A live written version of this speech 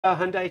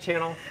Hyundai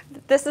channel.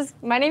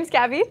 My name's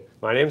Gabby.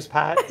 My name's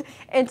Pat.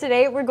 And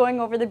today we're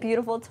going over the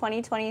beautiful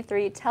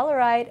 2023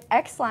 Telluride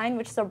X-Line,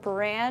 which is a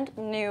brand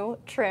new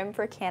trim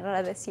for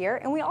Canada this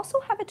year. And we also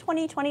have a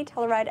 2020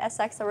 Telluride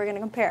SX that we're going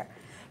to compare.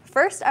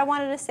 First, I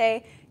wanted to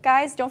say,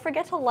 guys, don't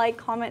forget to like,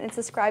 comment, and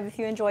subscribe if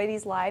you enjoy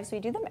these lives.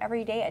 We do them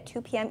every day at 2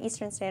 p.m.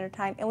 Eastern Standard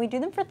Time, and we do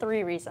them for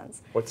 3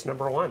 reasons. What's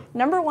number one?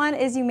 Number one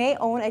is you may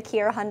own a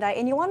Kia or Hyundai,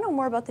 and you want to know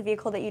more about the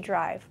vehicle that you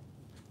drive.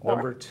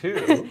 Number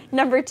two.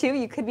 Number two,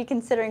 you could be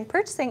considering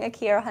purchasing a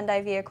Kia or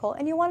Hyundai vehicle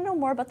and you want to know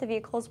more about the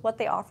vehicles, what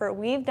they offer.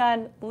 We've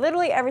done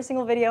literally every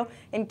single video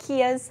in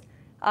Kia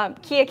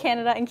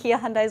Canada and Kia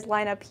Hyundai's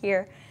lineup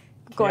here.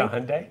 Kia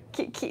Hyundai?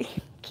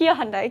 Kia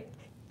Hyundai.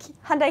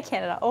 Hyundai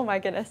Canada. Oh my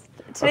goodness.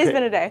 Today's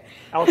been a day.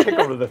 I'll take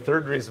over the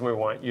third reason we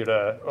want you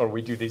to, or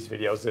we do these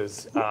videos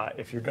is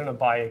if you're going to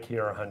buy a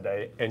Kia or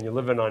Hyundai and you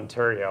live in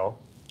Ontario,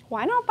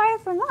 why not buy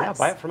it from us? Yeah,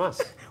 buy it from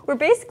us. We're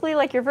basically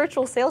like your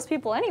virtual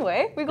salespeople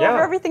anyway. We go over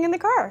everything in the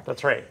car.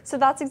 That's right. So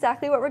that's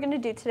exactly what we're going to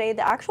do today.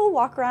 The actual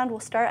walk around will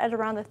start at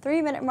around the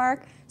 3-minute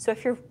mark. So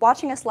if you're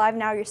watching us live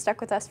now, you're stuck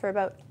with us for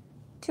about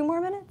 2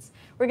 more minutes.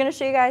 We're going to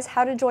show you guys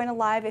how to join a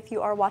live if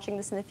you are watching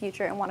this in the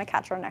future and want to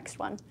catch our next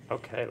one.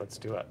 Okay, let's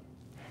do it.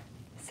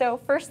 So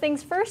first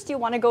things first, you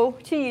want to go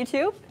to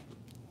YouTube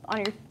on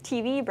your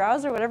TV,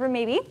 browser, whatever it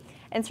may be,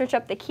 and search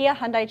up the Kia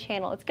Hyundai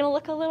channel. It's going to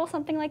look a little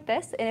something like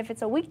this, and if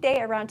it's a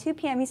weekday around 2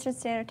 p.m. Eastern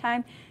Standard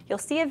Time, you'll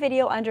see a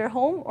video under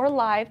Home or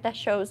Live that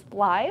shows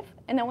live,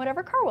 and then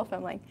whatever car we're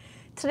filming.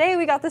 Today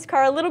we got this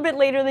car a little bit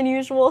later than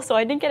usual, so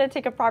I didn't get to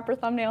take a proper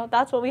thumbnail.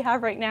 That's what we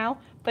have right now,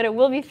 but it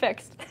will be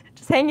fixed.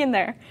 Just hang in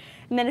there.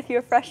 And then if you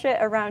refresh it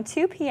around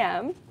 2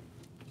 p.m.,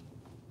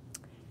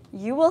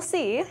 you will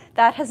see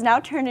that has now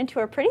turned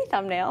into a pretty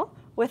thumbnail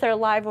with our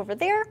live over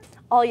there.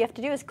 All you have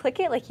to do is click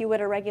it like you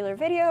would a regular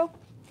video,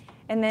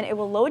 and then it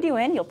will load you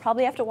in. You'll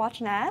probably have to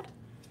watch an ad.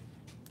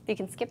 You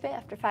can skip it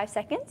after 5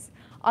 seconds.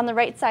 On the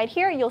right side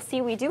here, you'll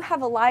see we do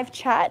have a live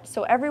chat,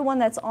 so everyone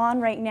that's on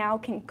right now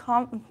can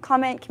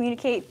comment,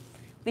 communicate,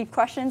 leave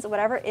questions,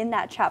 whatever, in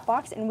that chat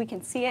box, and we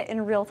can see it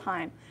in real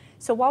time.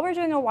 So while we're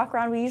doing a walk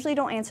around, we usually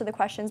don't answer the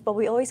questions, but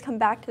we always come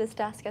back to this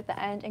desk at the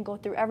end and go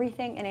through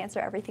everything and answer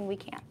everything we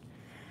can.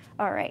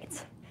 All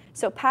right.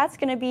 So Pat's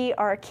going to be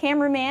our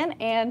cameraman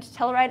and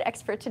Telluride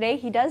expert today.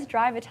 He does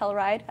drive a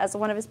Telluride as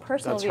one of his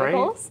personal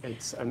vehicles. That's right.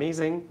 It's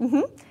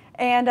amazing.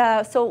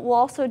 And so we'll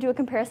also do a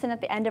comparison at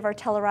the end of our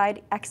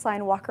Telluride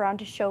X-Line walk around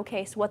to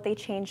showcase what they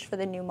changed for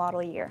the new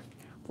model year.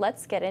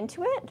 Let's get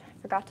into it.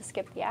 Forgot to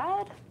skip the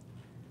ad.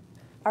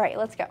 All right,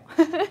 let's go.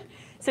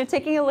 So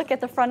taking a look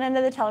at the front end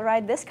of the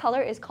Telluride, this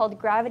color is called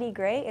Gravity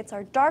Gray. It's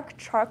our dark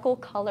charcoal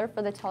color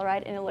for the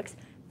Telluride, and it looks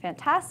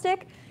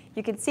fantastic.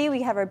 You can see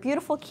we have our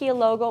beautiful Kia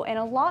logo and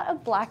a lot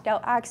of blacked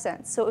out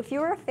accents. So if you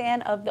were a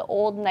fan of the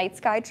old night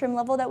sky trim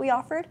level that we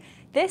offered,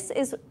 this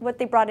is what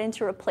they brought in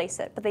to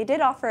replace it. But they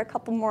did offer a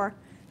couple more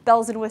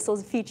bells and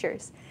whistles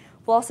features.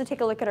 We'll also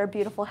take a look at our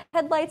beautiful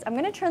headlights. I'm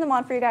going to turn them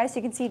on for you guys so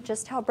you can see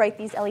just how bright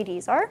these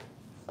LEDs are.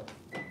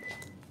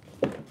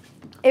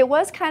 It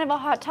was kind of a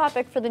hot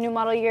topic for the new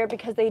model year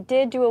because they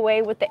did do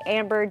away with the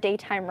amber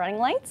daytime running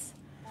lights,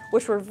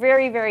 which were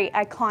very, very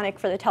iconic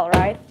for the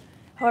Telluride.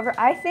 However,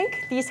 I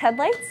think these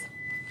headlights,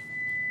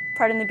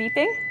 pardon the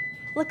beeping,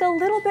 look a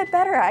little bit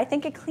better. I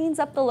think it cleans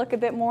up the look a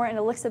bit more and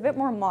it looks a bit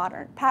more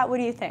modern. Pat, what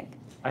do you think?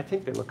 I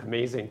think they look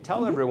amazing.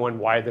 Tell everyone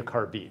why the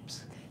car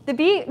beeps. The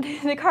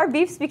car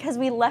beeps because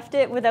we left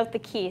it without the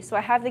key. So I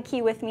have the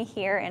key with me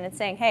here and it's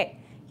saying, hey,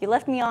 you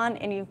left me on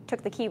and you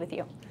took the key with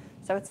you.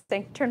 So it's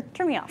saying, turn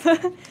me off.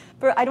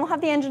 But I don't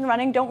have the engine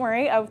running, don't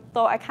worry.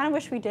 Though I kind of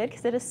wish we did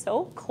because it is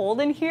so cold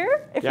in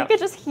here. If we could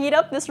just heat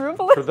up this room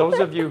a little bit. For those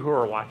of you who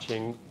are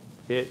watching,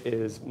 it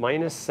is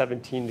minus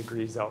 17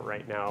 degrees out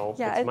right now.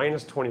 Yeah, it's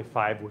minus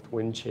 25 with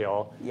wind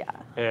chill. Yeah.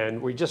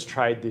 And we just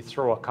tried to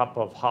throw a cup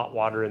of hot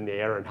water in the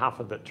air and half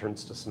of it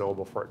turns to snow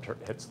before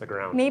it hits the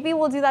ground. Maybe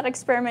we'll do that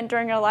experiment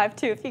during our live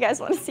too if you guys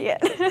want to see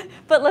it.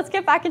 But let's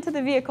get back into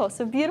the vehicle.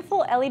 So beautiful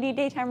LED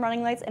daytime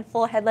running lights and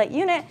full headlight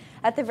unit.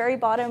 At the very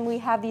bottom we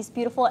have these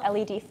beautiful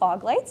LED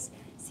fog lights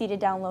seated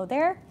down low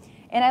there.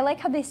 And I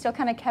like how they still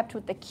kind of kept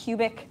with the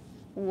cubic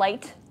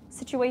light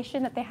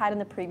situation that they had in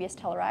the previous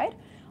Telluride.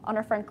 On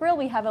our front grille,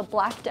 we have a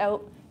blacked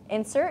out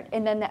insert,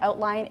 and then the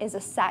outline is a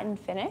satin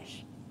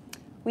finish.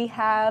 We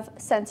have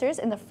sensors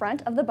in the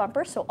front of the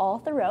bumper, so all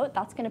throughout,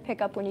 that's going to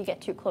pick up when you get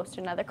too close to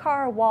another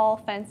car, wall,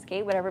 fence,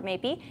 gate, whatever it may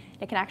be.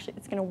 It's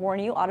going to warn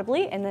you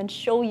audibly and then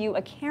show you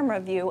a camera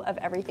view of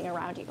everything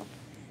around you.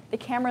 The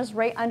camera's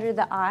right under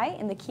the eye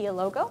in the Kia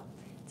logo.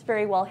 It's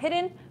very well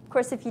hidden. Of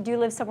course, if you do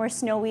live somewhere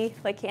snowy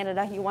like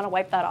Canada, you want to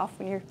wipe that off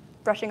when you're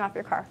brushing off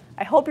your car.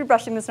 I hope you're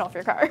brushing the snow off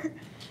your car.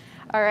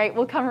 All right,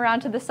 we'll come around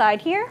to the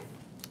side here.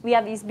 We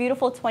have these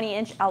beautiful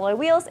 20-inch alloy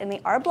wheels, and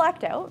they are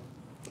blacked out.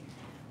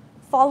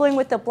 Following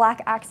with the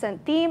black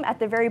accent theme, at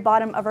the very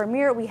bottom of our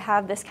mirror, we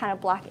have this kind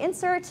of black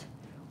insert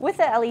with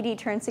a LED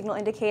turn signal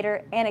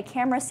indicator and a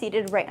camera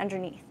seated right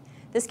underneath.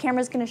 This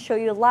camera is going to show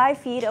you a live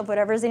feed of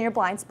whatever's in your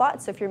blind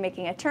spot. So if you're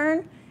making a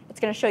turn, It's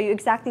going to show you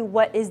exactly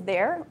what is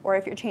there, or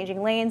if you're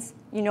changing lanes,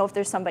 you know if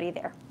there's somebody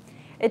there.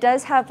 It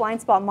does have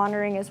blind spot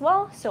monitoring as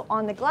well. So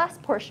on the glass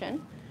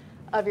portion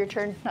of your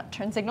not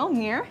turn signal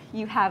mirror,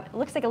 you have, it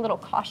looks like a little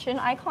caution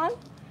icon,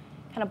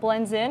 kind of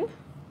blends in.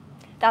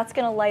 That's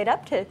going to light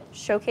up to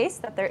showcase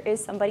that there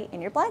is somebody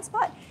in your blind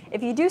spot.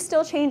 If you do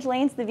still change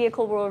lanes, the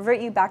vehicle will revert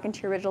you back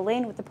into your original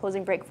lane with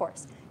opposing brake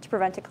force to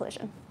prevent a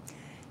collision.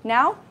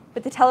 Now,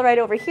 with the Telluride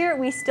over here,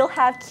 we still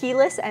have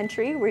keyless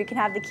entry where you can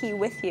have the key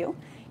with you.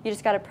 You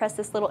just got to press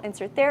this little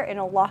insert there and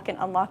it'll lock and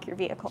unlock your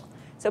vehicle.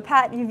 So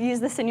Pat, you've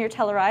used this in your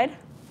Telluride.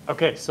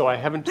 Okay, so I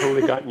haven't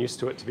totally gotten used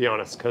to it, to be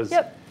honest, because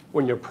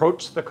when you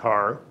approach the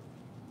car,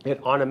 it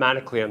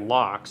automatically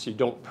unlocks. You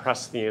don't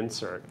press the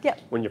insert.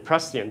 Yep. When you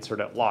press the insert,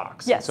 it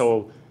locks. Yes.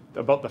 So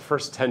about the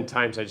first 10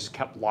 times, I just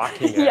kept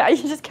locking it. Yeah, you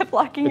just kept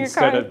locking your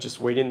car. Instead of just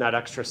waiting that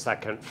extra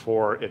second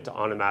for it to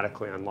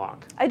automatically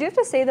unlock. I do have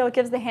to say, though, it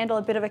gives the handle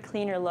a bit of a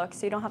cleaner look,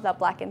 so you don't have that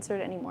black insert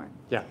anymore.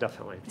 Yeah,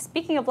 definitely.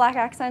 Speaking of black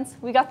accents,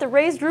 we got the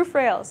raised roof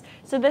rails.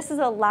 So this is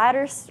a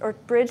ladder or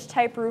bridge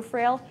type roof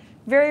rail.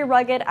 Very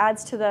rugged,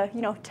 adds to the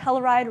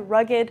Telluride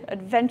rugged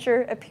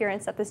adventure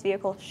appearance that this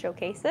vehicle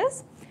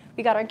showcases.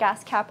 We got our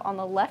gas cap on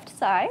the left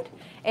side,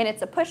 and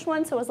it's a push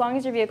one, so as long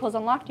as your vehicle is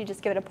unlocked, you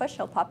just give it a push,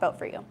 it'll pop out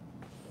for you.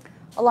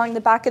 Along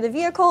the back of the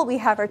vehicle, we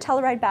have our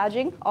Telluride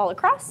badging all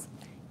across,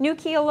 new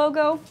Kia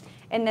logo,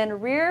 and then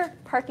rear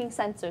parking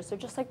sensors. So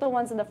just like the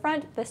ones in the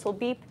front, this will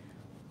beep,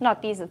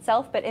 not these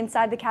itself, but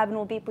inside the cabin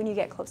will beep when you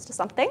get close to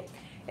something.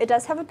 It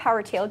does have a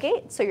power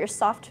tailgate, so your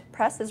soft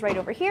press is right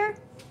over here,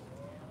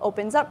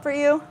 opens up for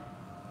you.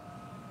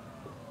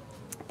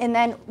 And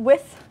then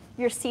with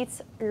your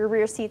seats, your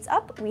rear seats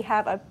up, we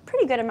have a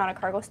pretty good amount of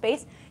cargo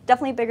space,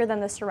 definitely bigger than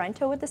the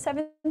Sorento with the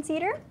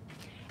 7-seater.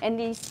 And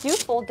these do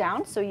fold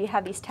down, so you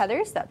have these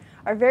tethers that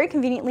are very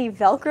conveniently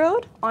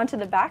Velcroed onto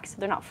the back so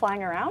they're not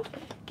flying around.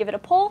 Give it a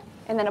pull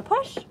and then a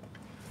push,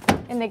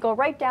 and they go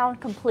right down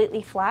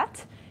completely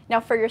flat. Now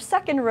for your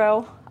second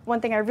row,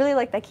 one thing I really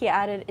like that Kia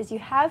added is you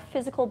have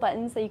physical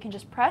buttons that you can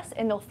just press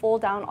and they'll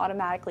fold down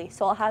automatically.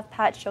 So I'll have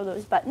Pat show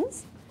those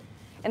buttons,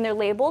 and they're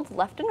labeled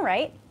left and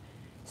right.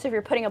 So if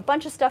you're putting a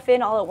bunch of stuff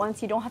in all at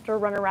once, you don't have to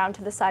run around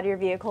to the side of your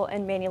vehicle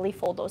and manually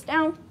fold those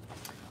down.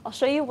 I'll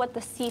show you what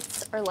the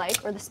seats are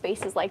like, or the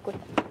space is like with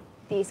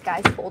these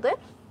guys folded.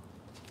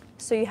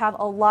 So you have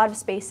a lot of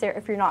space there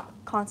if you're not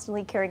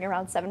constantly carrying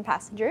around 7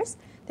 passengers.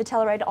 The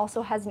Telluride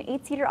also has an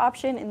 8-seater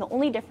option, and the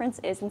only difference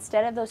is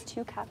instead of those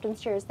 2 captain's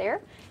chairs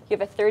there, you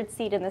have a 3rd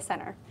seat in the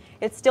center.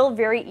 It's still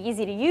very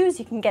easy to use.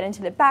 You can get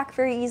into the back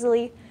very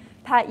easily.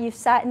 Pat, you've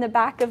sat in the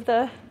back of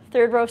the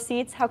 3rd row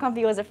seats. How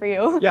comfy was it for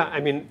you? Yeah, I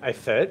mean, I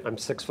fit. I'm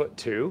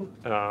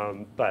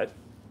 6'2", but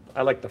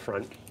I like the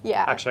front.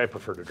 Yeah. Actually, I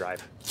prefer to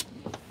drive.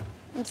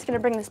 I'm just going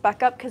to bring this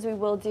back up because we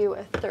will do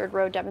a 3rd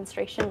row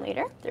demonstration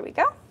later. There we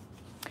go.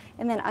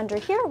 And then under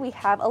here, we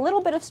have a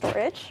little bit of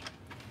storage.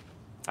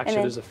 Actually,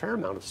 there's a fair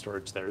amount of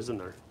storage there, isn't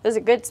there? There's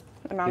a good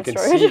amount of You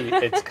storage.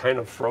 can see it's kind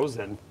of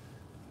frozen.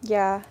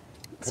 Yeah.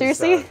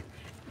 Seriously?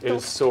 It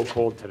is so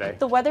cold today.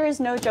 The weather is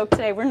no joke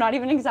today. We're not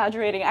even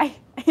exaggerating.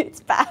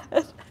 It's bad.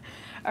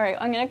 All right,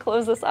 I'm going to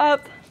close this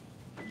up.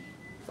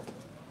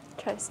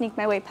 Try to sneak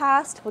my way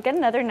past. We'll get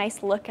another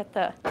nice look at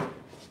the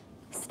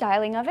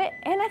styling of it.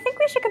 And I think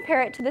we should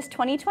compare it to this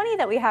 2020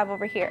 that we have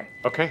over here.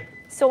 Okay.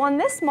 So on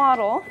this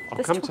model...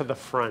 I'll come to the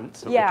front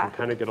so we can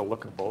kind of get a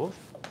look at both.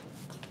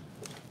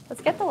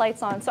 Let's get the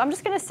lights on. So I'm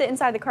just going to sit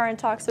inside the car and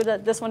talk so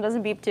that this one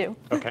doesn't beep too.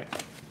 Okay.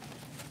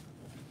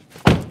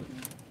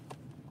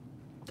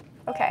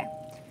 Okay.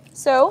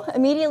 So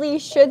immediately you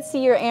should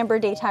see your amber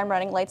daytime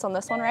running lights on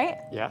this one, right?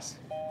 Yes.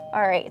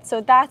 All right.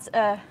 So that's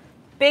a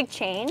big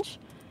change.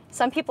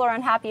 Some people are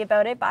unhappy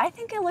about it, but I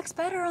think it looks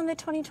better on the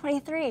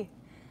 2023.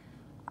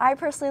 I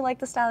personally like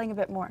the styling a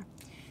bit more.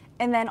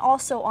 And then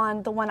also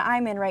on the one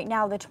I'm in right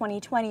now, the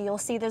 2020, you'll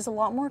see there's a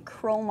lot more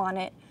chrome on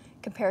it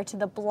compared to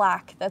the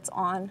black that's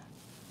on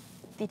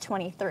the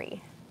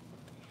 23.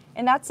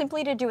 And that's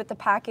simply to do with the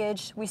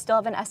package. We still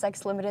have an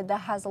SX Limited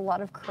that has a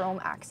lot of chrome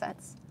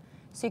accents.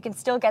 So you can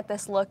still get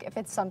this look if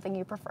it's something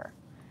you prefer.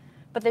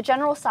 But the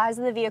general size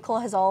of the vehicle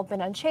has all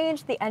been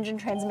unchanged. The engine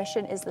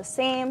transmission is the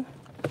same.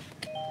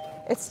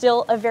 It's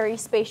still a very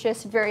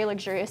spacious, very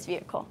luxurious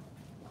vehicle.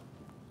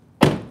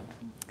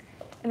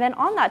 And then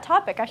on that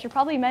topic, I should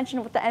probably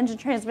mention what the engine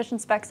transmission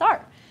specs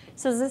are.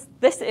 So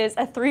this is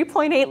a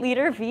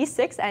 3.8-liter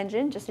V6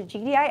 engine, just a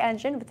GDI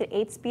engine with an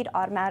 8-speed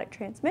automatic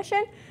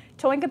transmission.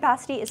 Towing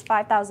capacity is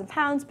 5,000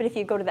 pounds, but if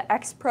you go to the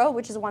X Pro,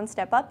 which is one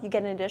step up, you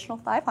get an additional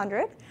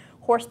 500.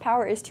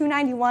 Horsepower is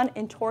 291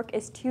 and torque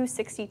is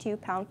 262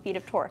 pound-feet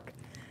of torque.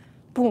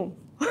 Boom.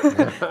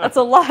 That's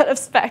a lot of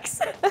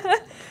specs.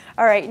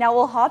 All right, now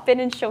we'll hop in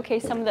and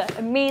showcase some of the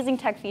amazing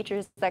tech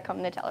features that come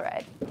in the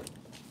Telluride.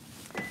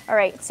 All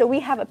right, so we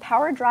have a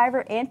power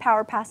driver and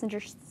power passenger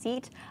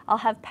seat. I'll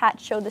have Pat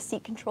show the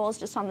seat controls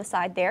just on the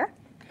side there.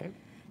 Okay.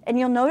 And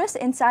you'll notice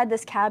inside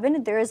this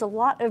cabin, there is a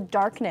lot of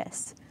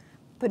darkness,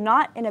 but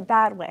not in a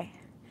bad way.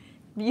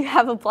 You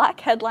have a black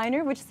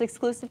headliner, which is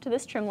exclusive to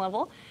this trim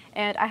level.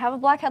 And I have a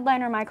black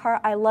headliner in my car.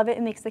 I love it.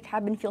 It makes the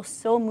cabin feel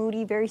so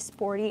moody, very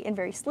sporty, and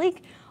very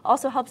sleek.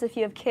 Also helps if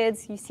you have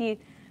kids. You see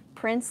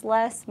prints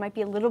less, might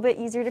be a little bit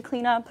easier to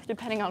clean up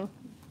depending on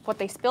what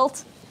they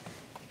spilt.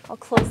 I'll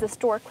close this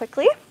door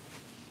quickly.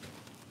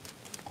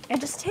 And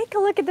just take a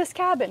look at this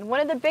cabin. One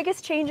of the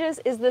biggest changes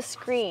is the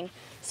screen.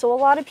 So a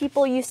lot of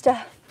people used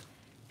to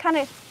kind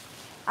of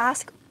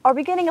ask, are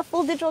we getting a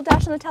full digital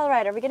dash on the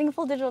Telluride? Are we getting a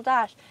full digital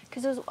dash?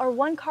 Because there's our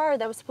one car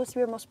that was supposed to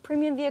be our most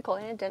premium vehicle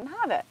and it didn't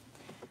have it.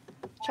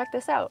 Check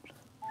this out.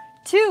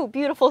 Two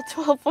beautiful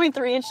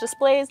 12.3-inch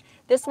displays.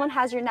 This one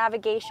has your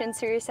navigation,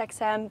 Sirius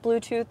XM,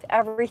 Bluetooth,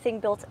 everything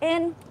built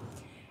in.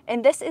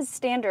 And this is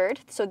standard,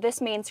 so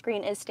this main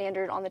screen is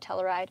standard on the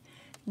Telluride.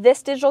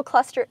 This digital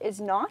cluster is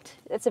not.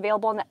 It's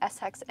available on the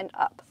SX and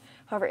up.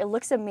 However, it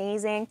looks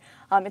amazing.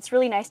 It's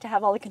really nice to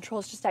have all the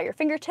controls just at your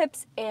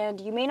fingertips,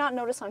 and you may not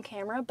notice on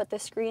camera, but the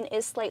screen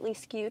is slightly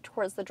skewed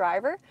towards the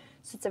driver,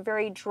 so it's a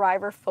very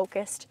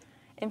driver-focused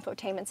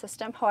infotainment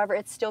system. However,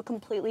 it's still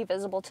completely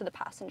visible to the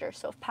passenger,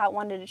 so if Pat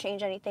wanted to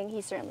change anything,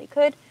 he certainly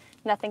could.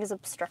 Nothing is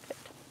obstructed.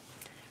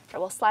 All right,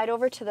 we'll slide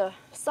over to the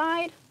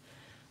side.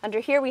 Under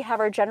here, we have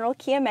our general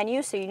Kia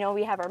menu, so you know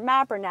we have our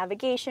map, our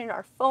navigation,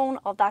 our phone,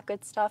 all that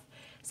good stuff.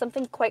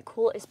 Something quite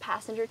cool is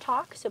passenger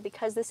talk. So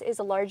because this is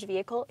a large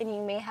vehicle and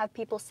you may have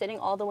people sitting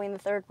all the way in the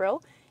third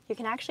row, you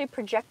can actually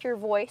project your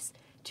voice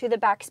to the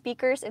back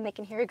speakers and they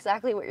can hear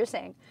exactly what you're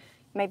saying.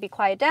 It might be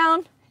quiet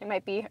down, it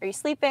might be, are you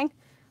sleeping?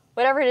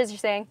 Whatever it is you're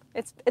saying,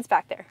 it's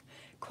back there.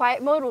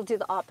 Quiet mode will do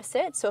the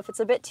opposite. So if it's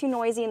a bit too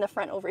noisy in the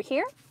front over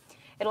here,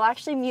 it'll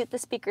actually mute the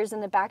speakers in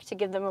the back to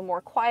give them a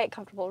more quiet,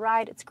 comfortable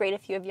ride. It's great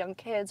if you have young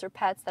kids or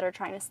pets that are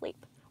trying to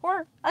sleep,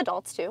 or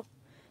adults too.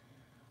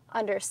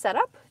 Under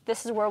setup,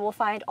 this is where we'll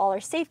find all our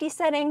safety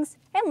settings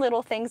and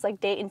little things like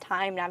date and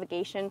time,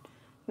 navigation,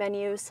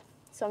 menus.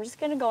 So I'm just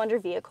gonna go under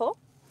vehicle,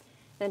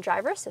 then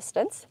driver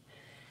assistance.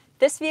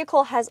 This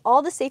vehicle has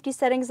all the safety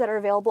settings that are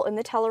available in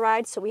the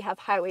Telluride. So we have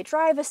highway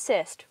drive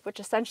assist, which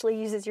essentially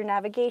uses your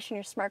navigation,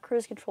 your smart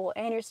cruise control,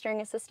 and your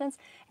steering assistance,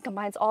 and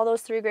combines all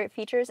those three great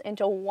features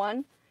into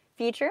one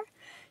feature.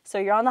 So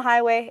you're on the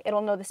highway,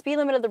 it'll know the speed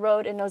limit of the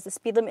road, it knows the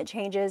speed limit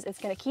changes, it's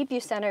gonna keep you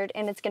centered,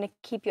 and it's gonna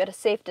keep you at a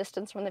safe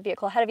distance from the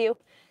vehicle ahead of you.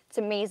 It's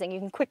amazing. You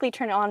can quickly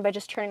turn it on by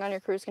just turning on your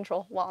cruise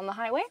control while on the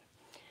highway.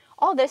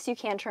 All this you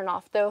can turn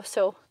off though,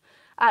 so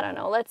I don't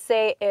know, let's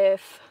say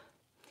if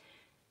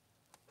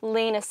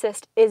lane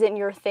assist isn't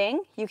your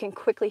thing, you can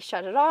quickly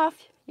shut it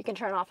off. You can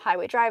turn off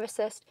highway drive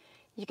assist.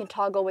 You can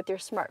toggle with your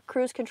smart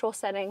cruise control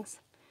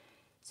settings.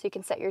 So you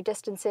can set your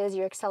distances,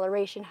 your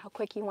acceleration, how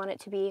quick you want it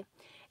to be.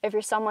 If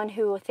you're someone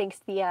who thinks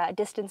the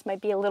distance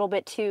might be a little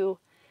bit too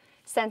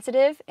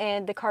sensitive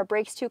and the car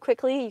brakes too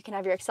quickly, you can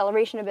have your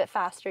acceleration a bit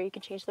faster. You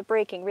can change the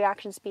braking,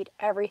 reaction speed,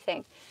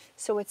 everything.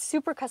 So it's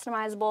super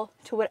customizable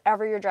to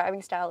whatever your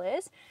driving style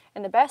is.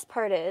 And the best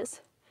part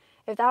is,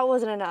 if that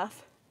wasn't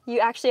enough, you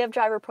actually have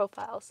driver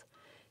profiles.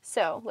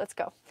 So let's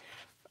go.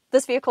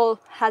 This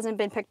vehicle hasn't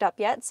been picked up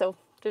yet, so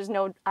there's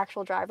no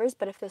actual drivers,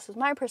 but if this was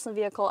my personal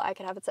vehicle, I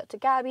could have it set to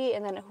Gabby,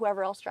 and then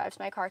whoever else drives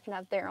my car can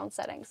have their own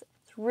settings.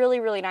 It's really,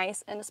 really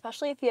nice, and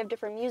especially if you have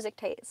different music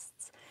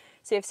tastes.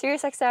 So you have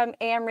Sirius XM,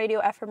 AM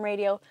radio, FM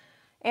radio,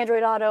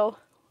 Android Auto,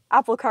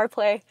 Apple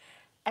CarPlay,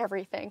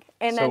 everything.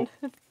 And so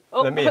then...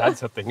 let me add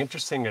something.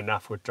 Interesting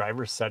enough, with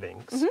driver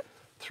settings,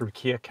 through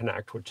Kia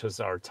Connect, which is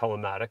our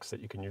telematics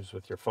that you can use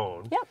with your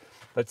phone. Yep.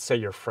 Let's say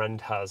your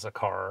friend has a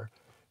car,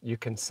 you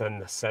can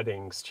send the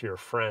settings to your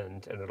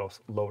friend and it'll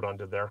load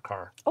onto their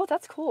car. Oh,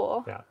 that's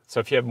cool. Yeah. So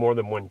if you have more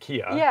than one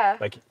Kia, yeah,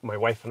 like my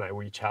wife and I,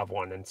 we each have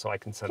one, and so I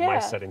can send my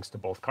settings to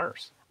both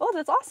cars. Oh,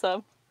 that's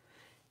awesome.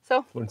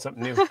 So learn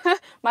something new.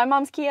 My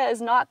mom's Kia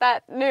is not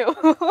that new,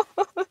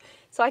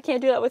 so I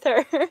can't do that with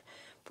her.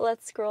 But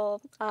let's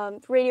scroll.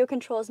 Radio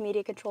controls,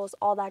 media controls,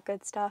 all that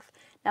good stuff.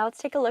 Now let's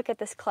take a look at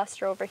this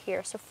cluster over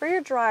here. So for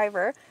your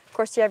driver, of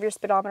course you have your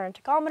speedometer and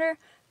tachometer,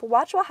 but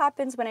watch what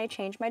happens when I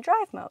change my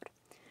drive mode.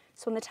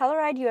 So in the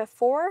Telluride, you have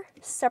 4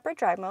 separate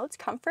drive modes: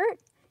 Comfort,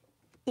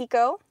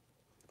 Eco,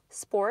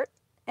 Sport,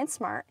 and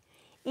Smart.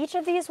 Each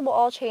of these will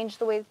all change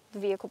the way the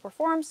vehicle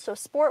performs. So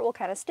Sport will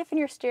kind of stiffen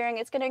your steering.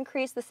 It's going to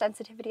increase the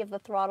sensitivity of the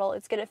throttle.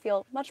 It's going to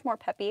feel much more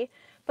peppy,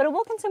 but it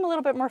will consume a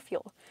little bit more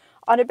fuel.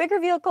 On a bigger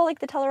vehicle like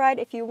the Telluride,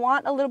 if you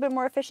want a little bit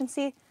more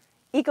efficiency,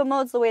 Eco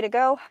mode's the way to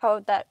go.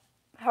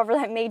 However,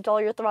 that may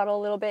dull your throttle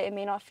a little bit. It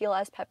may not feel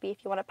as peppy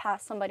if you want to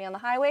pass somebody on the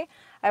highway.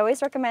 I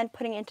always recommend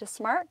putting it into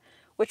Smart,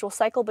 which will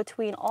cycle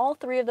between all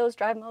 3 of those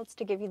drive modes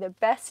to give you the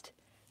best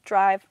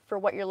drive for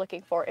what you're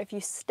looking for. If you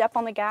step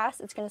on the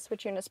gas, it's going to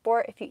switch you into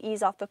Sport. If you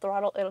ease off the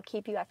throttle, it'll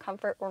keep you at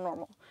Comfort or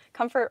Normal.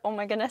 Comfort, oh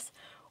my goodness,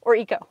 or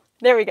Eco.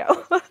 There we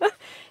go.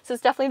 So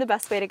it's definitely the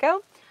best way to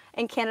go.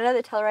 In Canada,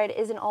 the Telluride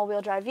is an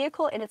all-wheel drive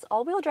vehicle, and it's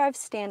all-wheel drive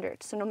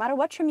standard. So no matter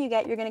what trim you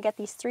get, you're going to get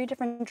these 3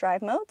 different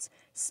drive modes: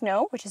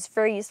 Snow, which is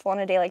very useful on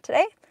a day like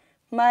today,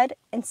 Mud,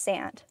 and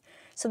Sand.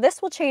 So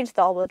this will change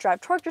the all-wheel drive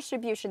torque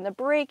distribution, the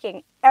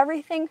braking,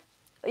 everything,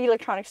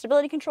 electronic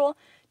stability control,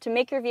 to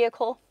make your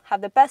vehicle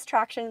have the best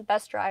traction,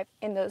 best drive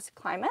in those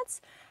climates.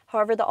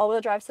 However, the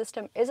all-wheel drive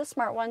system is a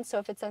smart one, so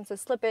if it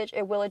senses slippage,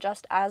 it will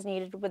adjust as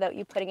needed without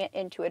you putting it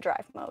into a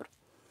drive mode.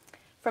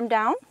 from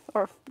down,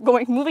 or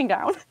moving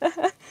down,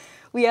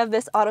 we have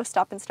this auto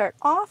stop and start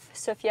off.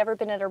 So if you've ever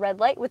been at a red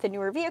light with a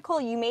newer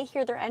vehicle, you may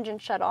hear their engine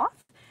shut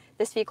off.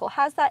 This vehicle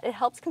has that. It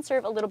helps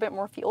conserve a little bit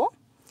more fuel.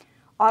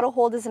 Auto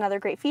hold is another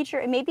great feature.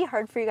 It may be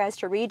hard for you guys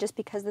to read just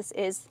because this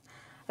is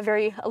a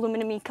very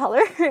aluminum-y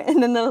color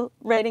and then the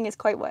writing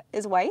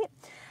is white.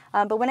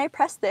 But when I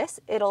press this,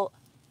 it'll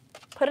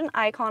put an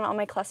icon on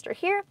my cluster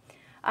here.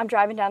 I'm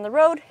driving down the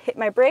road, hit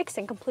my brakes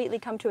and completely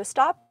come to a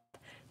stop.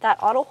 That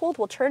auto hold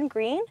will turn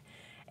green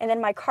and then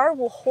my car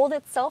will hold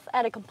itself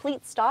at a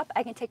complete stop.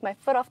 I can take my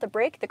foot off the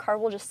brake, the car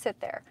will just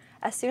sit there.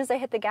 As soon as I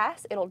hit the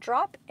gas, it'll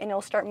drop and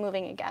it'll start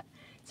moving again.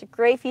 It's a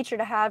great feature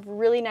to have,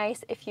 really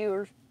nice if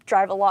you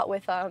drive a lot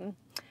with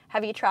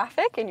heavy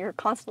traffic and you're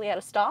constantly at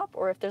a stop,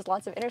 or if there's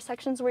lots of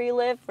intersections where you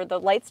live where the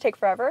lights take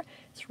forever.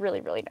 It's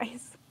really, really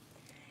nice.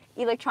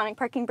 Electronic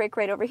parking brake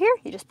right over here.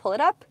 You just pull it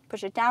up,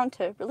 push it down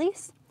to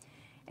release.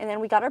 And then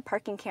we got our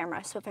parking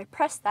camera. So if I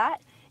press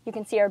that, you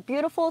can see our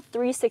beautiful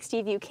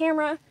 360 view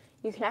camera.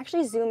 You can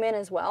actually zoom in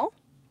as well.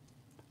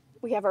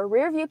 We have our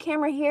rear view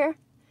camera here.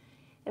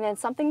 And then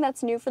something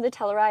that's new for the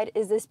Telluride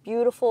is this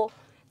beautiful,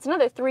 it's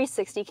another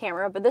 360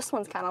 camera, but this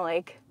one's kind of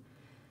like,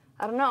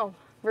 I don't know,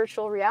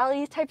 virtual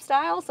reality type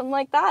style, something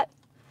like that.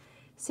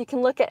 So you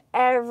can look at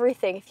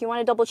everything. If you want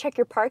to double check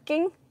your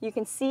parking, you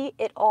can see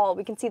it all.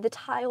 We can see the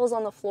tiles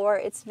on the floor.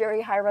 It's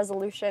very high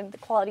resolution. The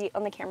quality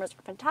on the cameras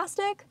are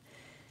fantastic.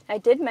 I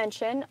did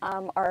mention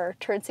our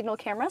turn signal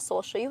cameras, so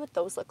I'll show you what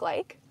those look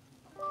like.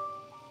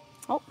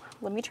 Oh,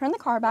 let me turn the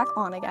car back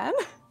on again.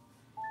 Let's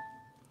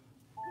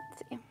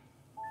see.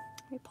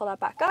 Let me pull that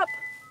back up.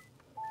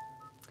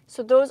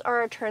 So those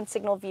are our turn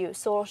signal views.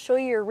 So I'll show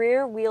you your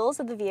rear wheels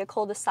of the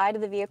vehicle, the side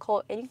of the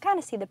vehicle, and you can kind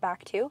of see the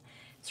back too.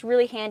 It's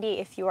really handy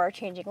if you are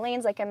changing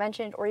lanes, like I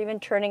mentioned, or even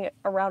turning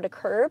around a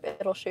curb.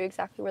 It'll show you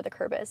exactly where the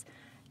curb is.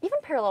 Even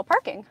parallel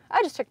parking.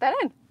 I just took that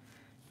in.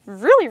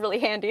 Really, really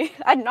handy.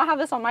 I did not have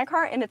this on my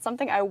car, and it's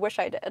something I wish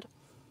I did.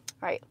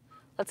 All right,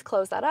 let's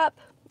close that up.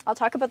 I'll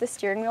talk about the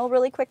steering wheel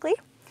really quickly.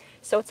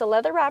 So it's a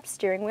leather-wrapped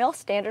steering wheel,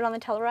 standard on the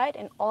Telluride,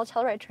 and all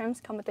Telluride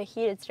trims come with a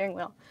heated steering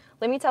wheel.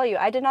 Let me tell you,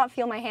 I did not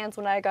feel my hands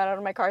when I got out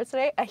of my car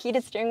today. A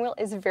heated steering wheel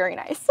is very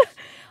nice.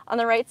 On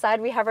the right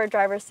side, we have our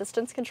driver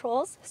assistance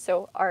controls,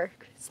 so our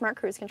smart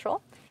cruise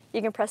control.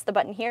 You can press the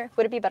button here.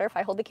 Would it be better if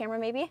I hold the camera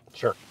maybe?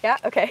 Sure. Yeah,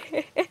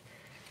 okay.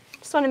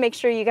 Just want to make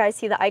sure you guys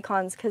see the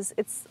icons because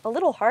it's a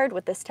little hard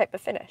with this type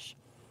of finish.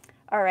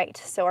 All right,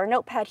 so our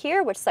notepad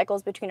here, which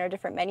cycles between our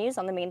different menus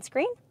on the main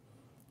screen.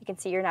 You can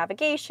see your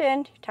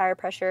navigation, tire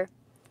pressure,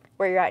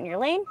 where you're at in your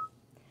lane.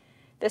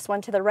 This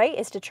one to the right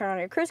is to turn on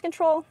your cruise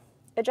control,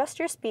 adjust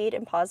your speed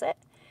and pause it.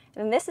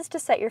 And this is to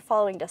set your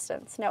following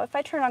distance. Now, if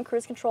I turn on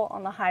cruise control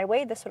on the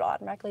highway, this would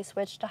automatically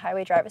switch to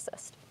highway drive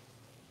assist.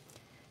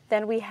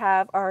 Then we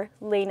have our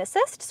lane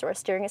assist, so our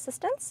steering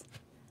assistance,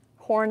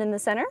 horn in the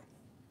center.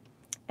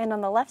 And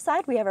on the left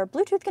side, we have our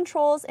Bluetooth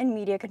controls and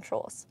media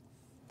controls.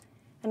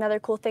 Another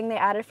cool thing they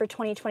added for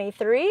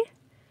 2023,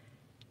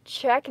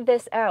 check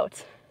this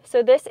out.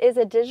 So this is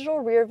a digital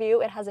rear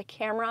view. It has a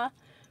camera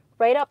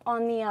right up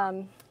on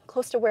the,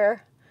 close to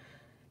where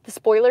the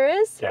spoiler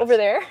is, yes. Over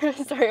there.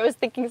 Sorry, I was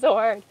thinking so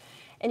hard.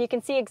 And you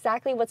can see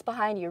exactly what's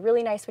behind you.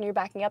 Really nice when you're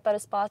backing up out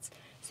of spots.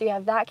 So you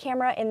have that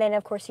camera, and then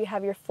of course you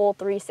have your full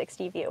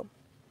 360 view.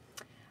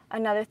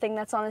 Another thing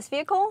that's on this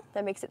vehicle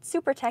that makes it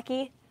super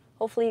techy,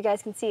 hopefully you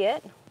guys can see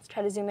it, let's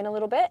try to zoom in a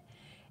little bit,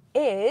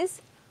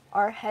 is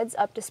our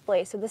heads-up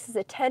display. So this is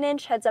a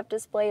 10-inch heads-up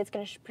display. It's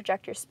going to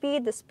project your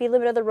speed, the speed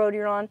limit of the road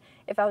you're on.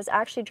 If I was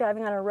actually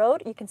driving on a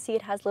road, you can see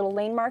it has little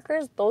lane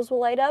markers. Those will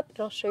light up.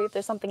 It'll show you if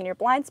there's something in your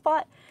blind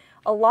spot.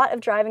 A lot of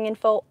driving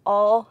info,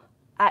 all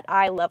at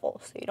eye level,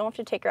 so you don't have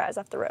to take your eyes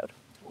off the road.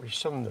 Were you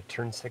showing the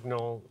turn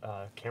signal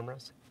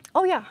cameras?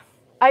 Oh yeah.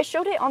 I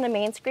showed it on the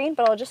main screen,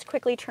 but I'll just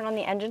quickly turn on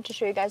the engine to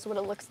show you guys what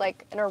it looks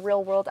like in a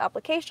real-world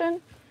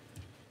application.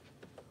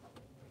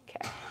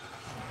 Okay.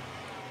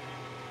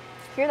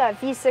 Hear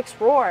that V6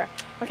 roar.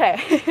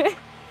 Okay.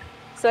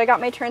 So I got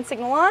my turn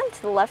signal on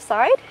to the left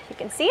side. You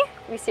can see,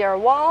 we see our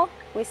wall,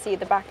 we see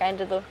the back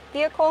end of the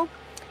vehicle.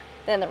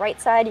 Then the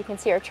right side, you can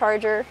see our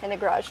charger and the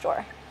garage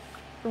door.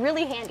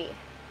 Really handy.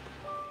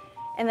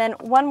 And then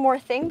one more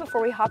thing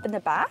before we hop in the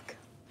back.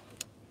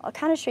 I'll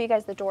kind of show you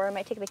guys the door. I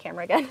might take the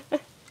camera again.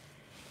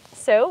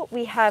 So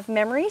we have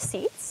memory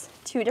seats,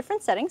 2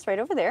 different settings right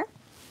over there.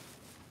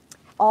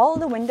 All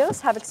the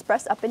windows have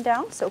express up and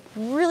down, so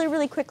really,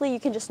 really quickly you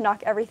can just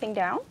knock everything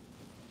down.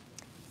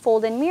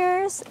 Fold-in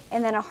mirrors,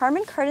 and then a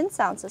Harman Kardon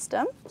sound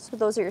system. So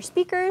those are your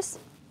speakers.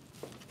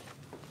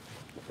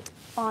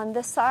 On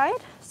this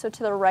side, so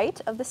to the right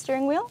of the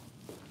steering wheel.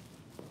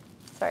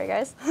 Sorry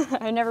guys,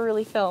 I never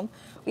really film.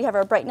 We have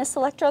our brightness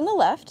selector on the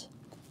left,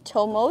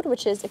 tow mode,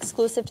 which is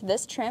exclusive to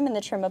this trim and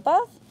the trim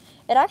above.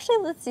 It actually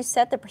lets you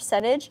set the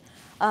percentage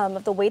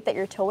of the weight that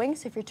you're towing.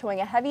 So if you're towing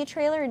a heavy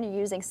trailer and you're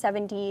using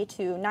 70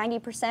 to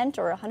 90%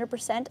 or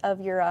 100%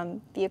 of your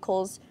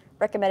vehicle's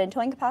recommended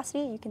towing capacity,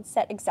 you can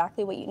set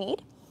exactly what you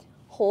need.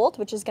 Hold,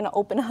 which is going to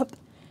open up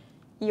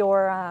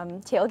your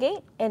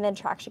tailgate, and then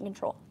traction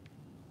control.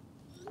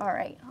 All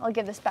right, I'll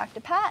give this back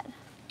to Pat.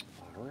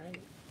 All right.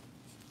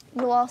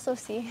 You'll also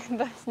see,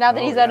 now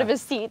that he's out of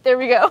his seat, there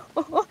we go.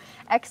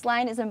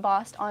 X-Line is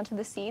embossed onto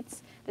the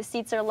seats. The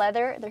seats are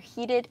leather, they're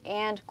heated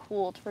and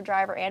cooled for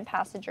driver and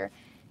passenger,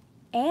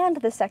 and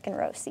the second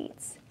row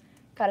seats.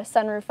 Got a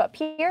sunroof up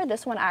here.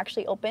 This one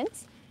actually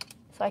opens,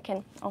 so I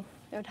can, oh,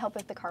 it would help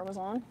if the car was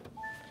on.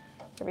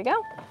 There we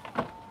go.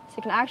 So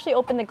you can actually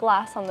open the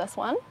glass on this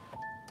one,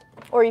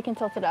 or you can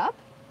tilt it up.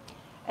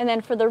 And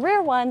then for the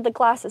rear one, the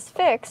glass is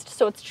fixed,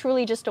 so it's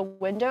truly just a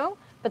window,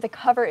 but the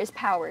cover is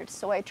powered.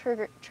 So I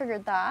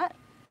triggered that.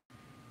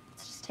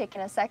 It's just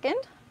taking a second.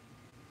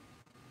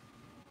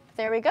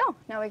 There we go.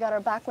 Now we got our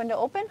back window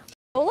open.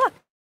 Oh, look.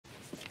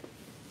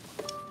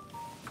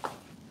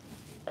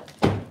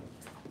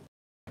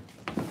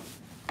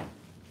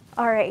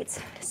 All right,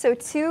 so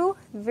 2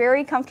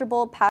 very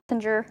comfortable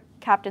passenger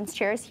captain's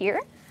chairs here.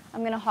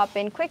 I'm gonna hop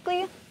in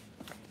quickly.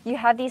 You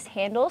have these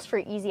handles for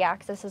easy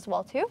access as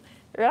well too.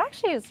 It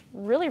actually is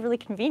really, really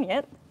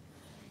convenient.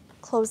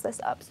 Close this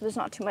up so there's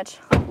not too much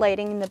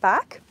lighting in the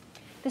back.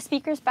 The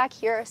speakers back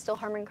here are still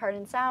Harman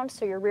Kardon sound,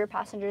 so your rear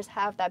passengers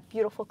have that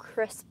beautiful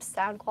crisp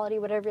sound quality,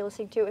 whatever you're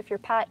listening to. If you're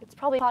Pat, it's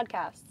probably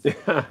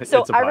podcasts.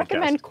 So I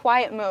recommend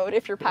quiet mode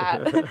if you're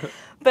Pat.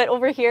 But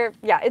over here,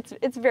 yeah,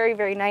 it's very,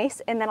 very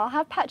nice. And then I'll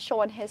have Pat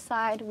show on his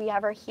side. We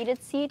have our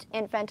heated seat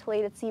and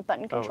ventilated seat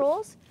button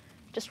controls,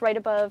 just right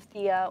above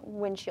the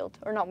windshield,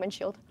 or not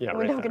windshield,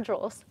 window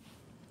controls.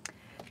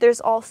 There's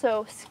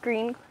also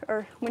screen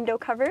or window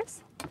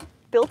covers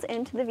built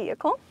into the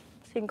vehicle,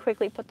 so you can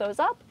quickly put those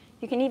up.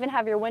 You can even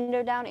have your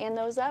window down and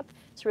those up.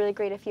 It's really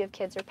great if you have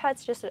kids or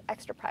pets, just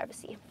extra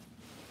privacy.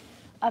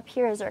 Up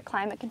here is our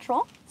climate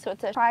control. So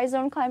it's a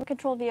tri-zone climate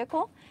control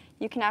vehicle.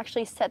 You can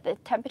actually set the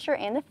temperature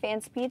and the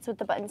fan speeds with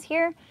the buttons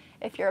here.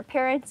 If you're a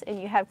parent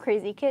and you have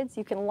crazy kids,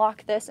 you can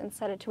lock this and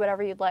set it to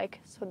whatever you'd like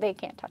so they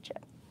can't touch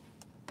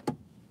it.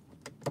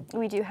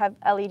 We do have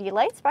LED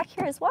lights back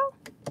here as well.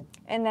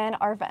 And then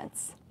our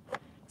vents.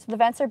 So the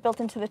vents are built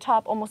into the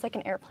top almost like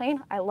an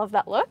airplane. I love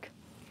that look.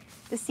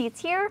 The seats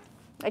here,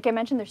 like I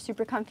mentioned, they're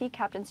super comfy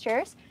captain's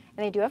chairs,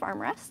 and they do have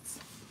armrests.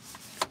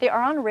 They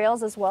are on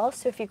rails as well,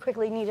 so if you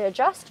quickly need to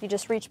adjust, you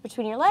just reach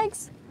between your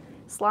legs,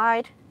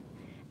 slide,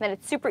 and then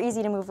it's super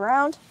easy to move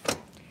around.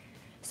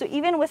 So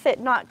even with it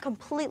not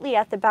completely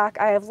at the back,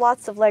 I have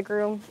lots of leg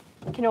room.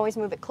 You can always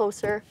move it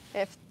closer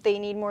if they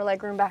need more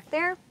leg room back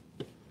there.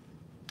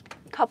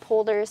 Cup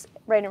holders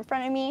right in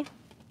front of me.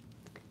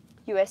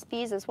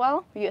 USBs as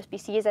well, or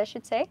USB-Cs I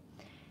should say.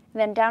 And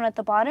then down at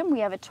the bottom, we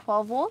have a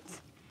 12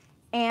 volt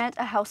and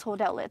a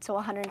household outlet, so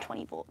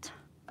 120 volt,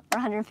 or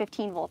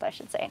 115 volt I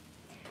should say.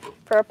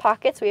 For our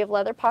pockets, we have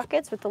leather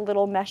pockets with a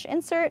little mesh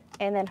insert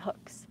and then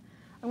hooks.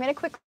 I'm gonna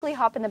quickly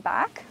hop in the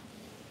back.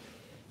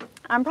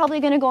 I'm probably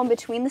gonna go in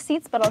between the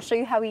seats, but I'll show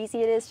you how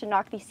easy it is to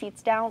knock these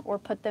seats down or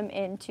put them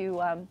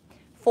into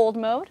fold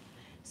mode.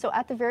 So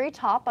at the very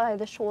top by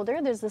the shoulder,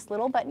 there's this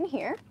little button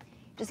here.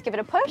 Just give it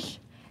a push.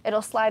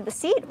 It'll slide the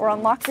seat or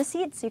unlock the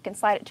seat, so you can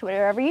slide it to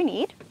wherever you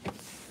need.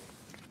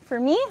 For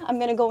me, I'm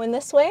gonna go in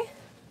this way,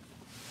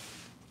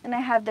 and I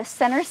have the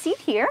center seat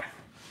here.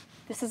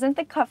 This isn't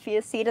the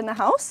comfiest seat in the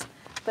house,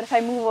 but if I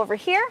move over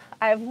here,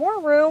 I have more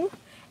room,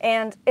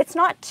 and it's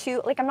not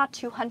too, I'm not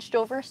too hunched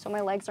over, so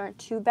my legs aren't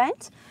too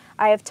bent.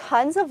 I have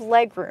tons of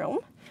leg room,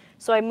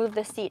 so I move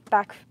the seat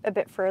back a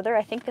bit further.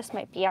 I think this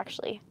might be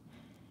actually,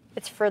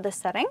 it's for the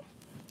setting.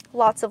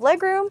 Lots of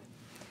leg room.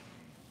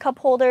 Cup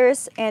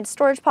holders and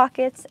storage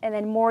pockets, and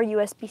then more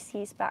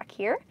USB-Cs back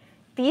here.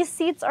 These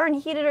seats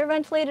aren't heated or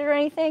ventilated or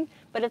anything,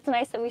 but it's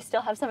nice that we still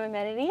have some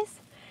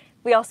amenities.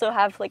 We also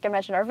have, like I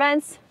mentioned, our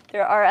vents.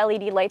 There are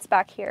LED lights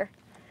back here,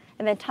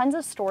 and then tons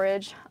of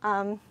storage.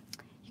 You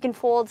can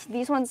fold,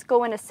 these ones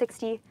go in a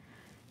 60-40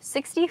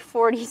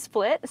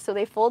 split, so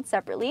they fold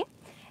separately.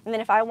 And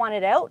then if I want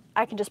it out,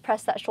 I can just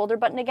press that shoulder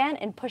button again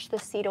and push the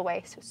seat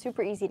away, so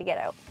super easy to get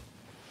out.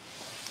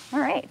 All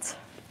right.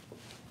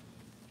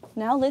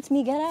 Now let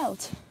me get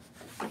out.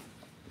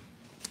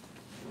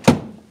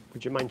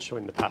 Would you mind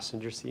showing the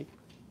passenger seat?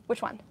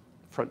 Which one?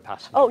 Front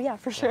passenger. Oh yeah,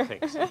 for sure. Yeah,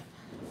 thanks.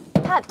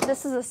 Pat,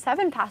 this is a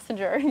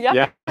 7-passenger. Yep,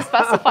 yeah.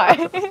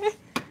 Specify.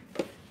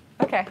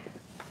 Okay,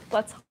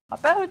 let's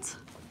hop out.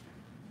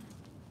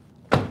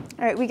 All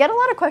right, we get a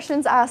lot of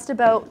questions asked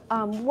about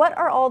what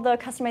are all the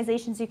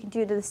customizations you can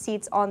do to the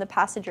seats on the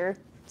passenger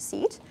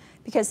seat,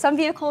 because some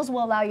vehicles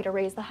will allow you to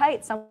raise the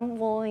height, some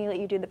will only let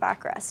you do the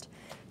backrest.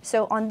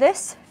 So on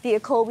this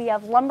vehicle, we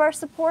have lumbar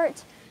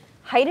support,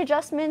 height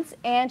adjustments,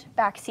 and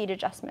back seat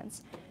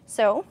adjustments.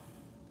 So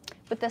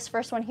with this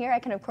first one here, I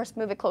can of course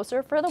move it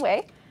closer further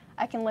away.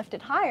 I can lift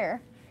it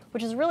higher,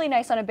 which is really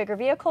nice on a bigger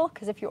vehicle,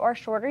 because if you are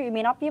shorter, you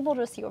may not be able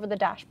to see over the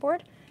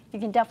dashboard. You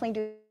can definitely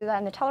do that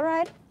in the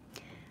Telluride.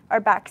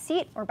 Our back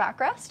seat or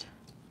backrest,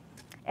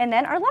 and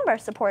then our lumbar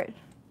support.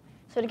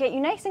 So to get you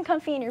nice and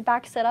comfy and your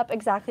back set up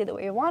exactly the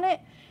way you want it.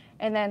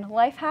 And then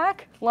life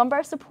hack,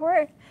 lumbar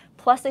support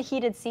plus a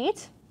heated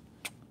seat.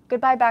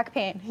 Goodbye back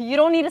pain. You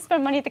don't need to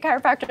spend money at the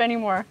chiropractor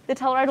anymore. The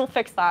Telluride will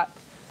fix that.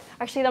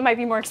 Actually, that might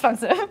be more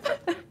expensive.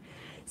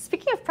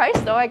 Speaking of price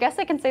though, I guess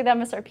I can say the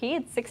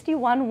MSRP, it's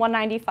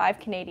 $61,195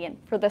 Canadian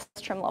for this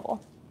trim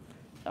level.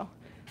 So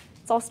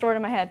It's all stored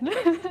in my head.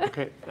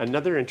 Okay,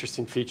 another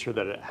interesting feature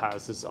that it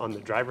has is on the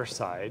driver's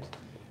side,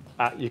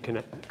 you can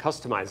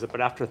customize it,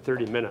 but after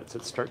 30 minutes,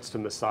 it starts to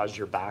massage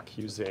your back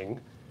using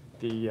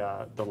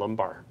the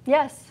lumbar.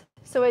 Yes,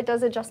 so it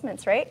does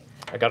adjustments, right?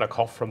 I got a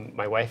call from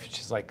my wife.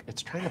 She's like,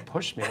 it's trying to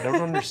push me. I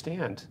don't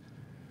understand.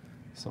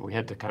 So we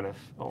had to kind of,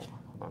 oh, hold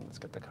on, let's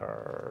get the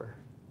car.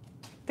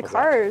 The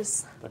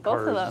cars,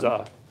 both of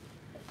them.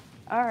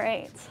 All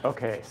right.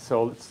 Okay,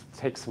 so let's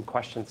take some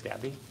questions,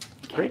 Gabby.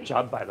 Great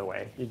job, by the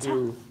way. You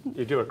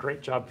do a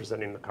great job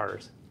presenting the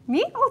cars.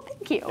 Me? Oh,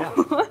 thank you.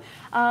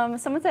 Yeah.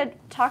 Someone said,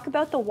 talk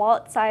about the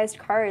wallet-sized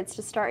cards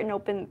to start an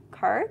open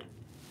card.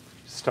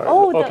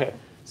 Okay.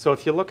 So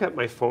if you look at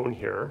my phone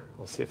here,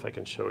 I'll see if I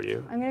can show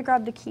you. I'm going to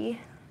grab the key.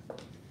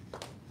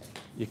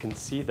 You can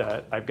see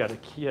that I've got a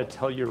Kia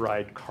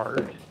Telluride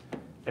card.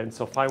 And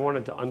so if I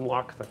wanted to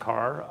unlock the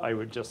car, I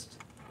would just,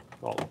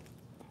 well,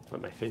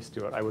 let my face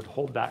do it. I would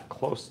hold that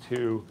close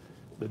to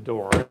the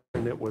door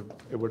and it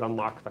would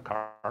unlock the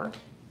car.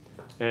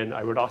 And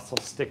I would also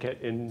stick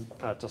it in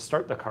to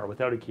start the car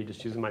without a key,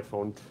 just using my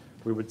phone.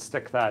 We would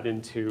stick that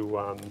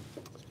into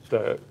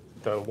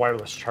the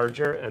wireless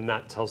charger, and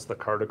that tells the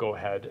car to go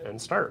ahead and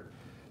start.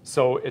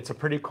 So it's a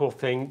pretty cool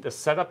thing. The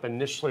setup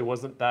initially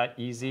wasn't that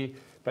easy,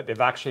 but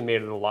they've actually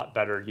made it a lot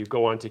better. You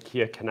go onto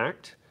Kia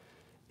Connect,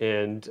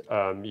 and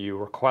you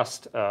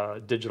request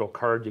a digital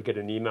card. You get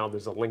an email.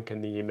 There's a link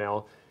in the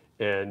email,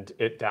 and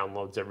it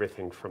downloads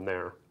everything from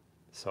there.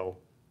 So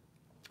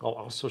I'll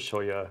also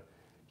show you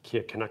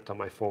Kia Connect on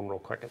my phone real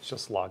quick. It's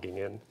just logging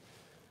in.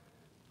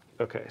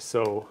 Okay,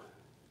 so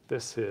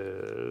this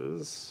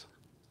is,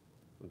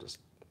 I'll just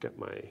get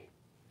my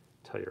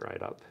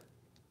Telluride up.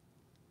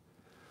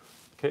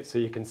 Okay, so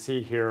you can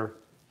see here,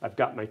 I've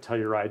got my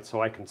Telluride,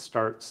 so I can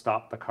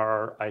stop the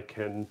car. I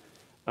can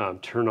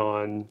turn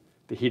on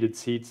the heated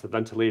seats, the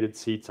ventilated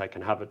seats. I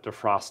can have it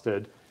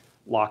defrosted,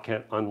 lock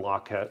it,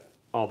 unlock it,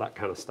 all that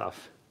kind of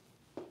stuff.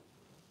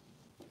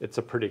 It's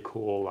a pretty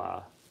cool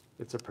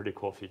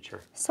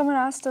feature. Someone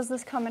asked, does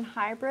this come in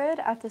hybrid?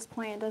 At this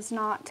point, it does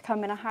not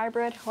come in a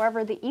hybrid.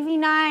 However, the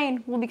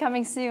EV9 will be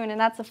coming soon, and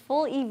that's a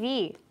full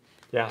EV.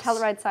 Yes.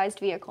 Telluride-sized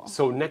vehicle.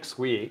 So next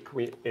week,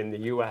 in the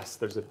US,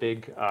 there's a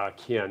big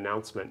Kia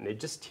announcement, and they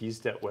just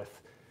teased it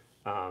with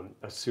a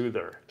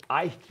soother.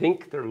 I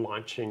think they're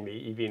launching the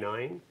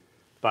EV9,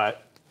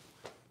 but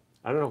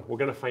I don't know. We're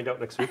going to find out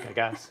next week, I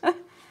guess.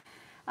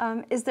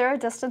 Is there a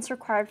distance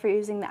required for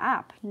using the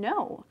app?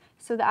 No.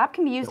 So the app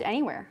can be used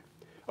anywhere.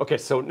 Okay,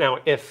 so now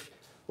if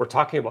we're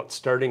talking about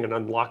starting and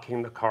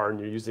unlocking the car and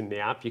you're using the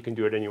app, you can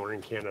do it anywhere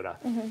in Canada.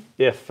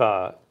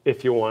 Mm-hmm.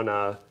 If you want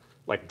to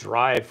like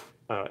drive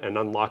and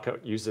unlock it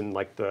using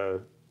like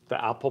the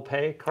Apple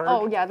Pay card,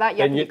 oh yeah, that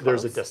then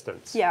there's a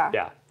distance. Yeah.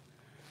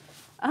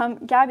 Yeah.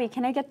 Gabby,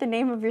 can I get the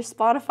name of your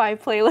Spotify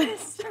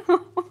playlist?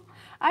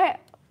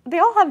 They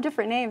all have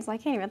different names. I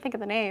can't even think of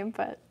the name,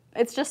 but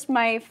it's just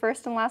my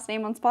first and last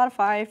name on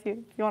Spotify if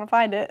you want to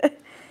find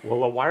it.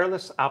 Will a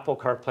wireless Apple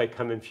CarPlay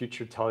come in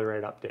future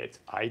Telluride updates?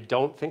 I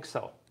don't think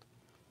so.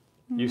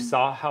 You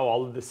saw how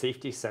all of the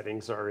safety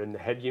settings are in the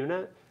head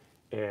unit,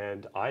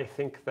 and I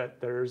think that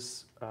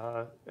there's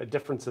a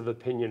difference of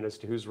opinion as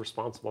to who's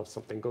responsible if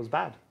something goes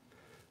bad.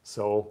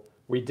 So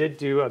we did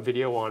do a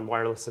video on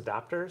wireless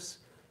adapters,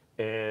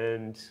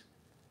 and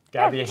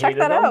Gabby hated them. Check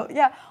that out.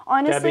 Yeah,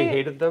 honestly, Gabby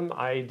hated them.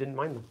 I didn't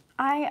mind them.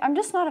 I'm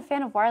just not a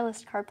fan of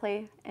wireless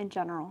CarPlay in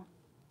general,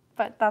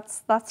 but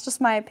that's just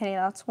my opinion.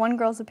 That's one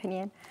girl's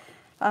opinion.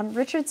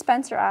 Richard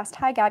Spencer asked,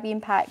 hi Gabby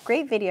and Pat,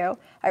 great video.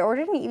 I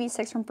ordered an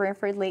EV6 from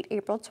Brantford late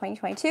April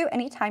 2022.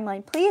 Any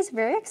timeline, please?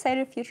 Very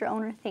excited future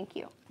owner, thank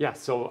you. Yeah,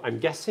 so I'm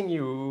guessing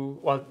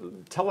well,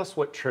 tell us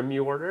what trim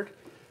you ordered.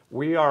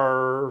 We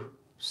are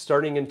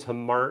starting into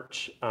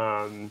March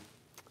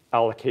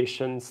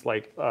allocations,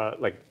 like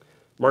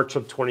March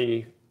of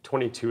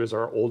 2022 is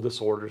our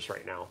oldest orders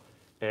right now.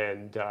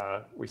 And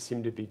we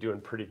seem to be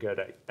doing pretty good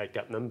at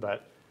getting them,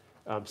 but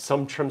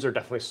some trims are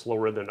definitely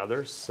slower than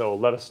others. So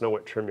let us know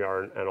what trim you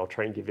are, and I'll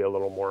try and give you a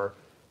little more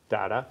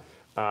data.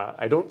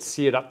 I don't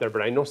see it up there,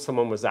 but I know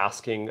someone was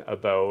asking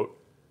about,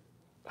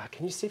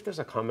 can you see if there's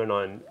a comment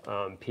on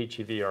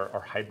PHEV or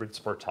hybrid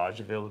Sportage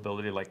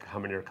availability, like how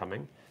many are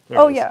coming?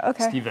 Yeah,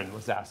 okay. Stephen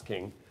was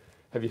asking,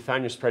 have you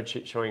found your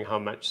spreadsheet showing how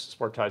much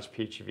Sportage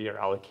PHEV are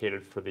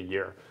allocated for the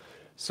year?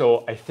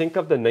 So I think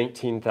of the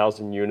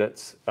 19,000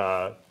 units,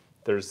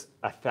 there's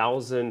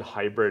 1,000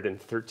 hybrid and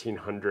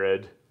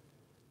 1,300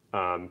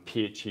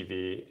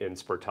 PHEV in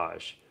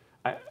Sportage.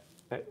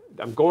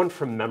 I'm going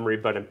from memory,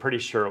 but I'm pretty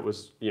sure it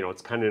was,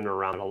 it's kind of in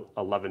around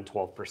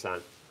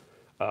 11-12%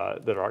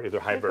 that are either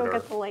hybrid or...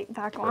 Get the light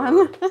back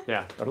on.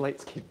 Yeah, our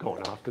lights keep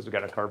going off because we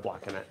got a car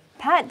blocking it.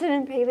 Pat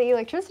didn't pay the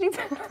electricity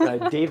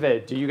bill.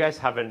 David, do you guys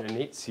have an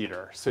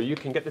 8-seater? So you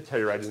can get the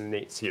Telluride in an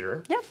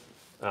 8-seater. Yep.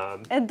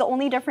 And the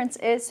only difference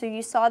is, so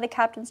you saw the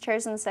captain's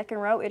chairs in the second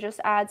row, it just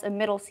adds a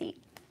middle seat.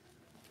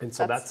 And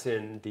so that's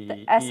in the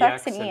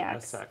SX and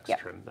EX SX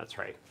trim. That's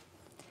right.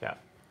 Yeah.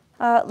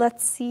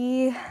 Let's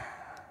see.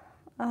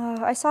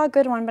 I saw a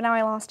good one, but now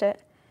I lost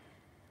it.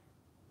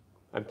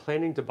 I'm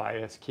planning to buy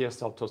a Kia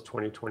Seltos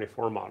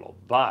 2024 model,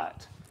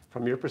 but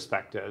from your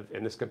perspective,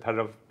 in this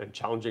competitive and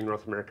challenging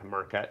North American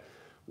market,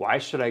 why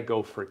should I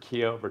go for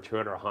Kia over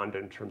Toyota or Honda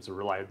in terms of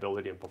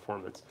reliability and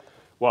performance?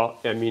 Well,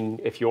 I mean,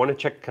 if you want to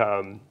check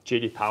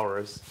J.D.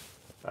 Power's,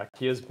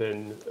 Kia's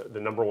been the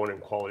 #1 in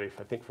quality,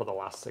 I think, for the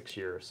last 6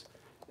 years.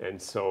 And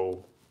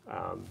so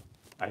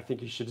I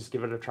think you should just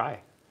give it a try.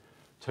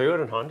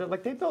 Toyota and Honda,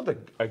 like, they build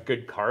a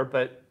good car,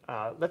 but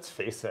let's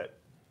face it,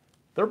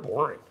 they're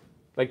boring.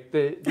 Like,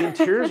 the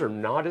interiors are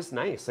not as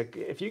nice. Like,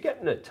 if you get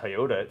in a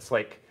Toyota, it's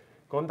like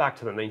going back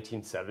to the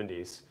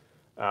 1970s.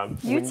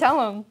 You tell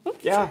them.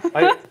 Yeah.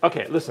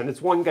 Okay, listen,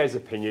 it's one guy's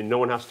opinion. No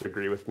one has to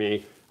agree with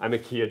me. I'm a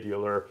Kia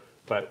dealer,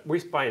 but we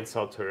buy and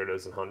sell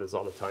Toyotas and Hondas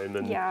all the time.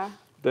 And Yeah.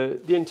 the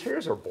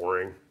interiors are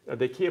boring.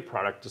 The Kia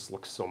product just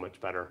looks so much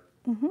better.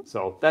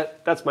 So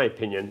that's my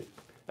opinion.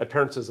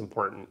 Appearance is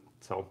important.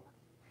 So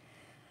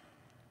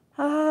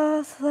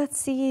Let's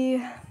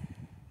see.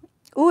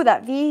 Ooh,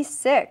 that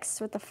V6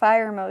 with the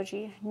fire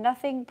emoji.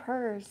 Nothing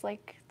purrs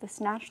like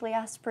this naturally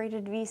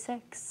aspirated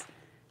V6.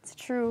 It's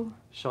true.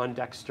 Sean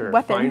Dexter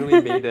Weapon.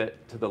 finally made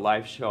it to the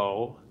live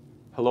show.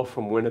 Hello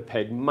from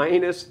Winnipeg.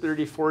 Minus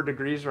 34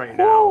 degrees right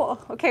now. Oh,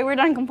 okay, we're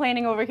done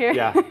complaining over here.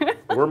 Yeah,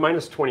 we're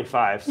minus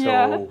 25,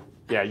 so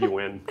yeah, you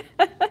win.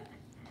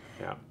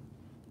 Yeah.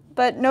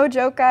 But no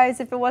joke, guys,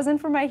 if it wasn't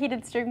for my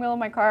heated steering wheel in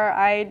my car,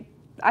 I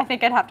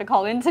think I'd have to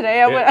call in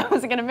today. I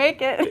wasn't gonna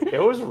make it.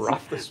 It was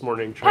rough this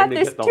morning trying to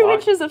There's get the 2 lock.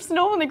 inches of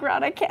snow on the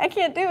ground. I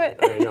can't do it.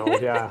 I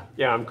know,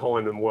 yeah, I'm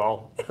calling them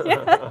well.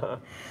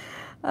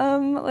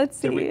 Let's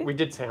see. We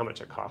did say how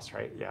much it costs,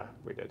 right? Yeah,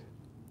 we did.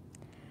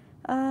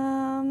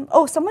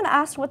 Oh, someone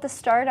asked what the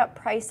startup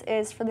price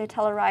is for the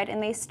Telluride,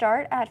 and they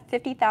start at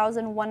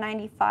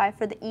 $50,195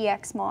 for the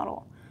EX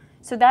model.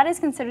 So that is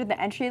considered the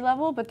entry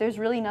level, but there's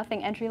really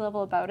nothing entry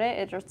level about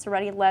it. It's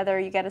already leather,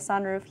 you get a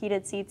sunroof,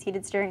 heated seats,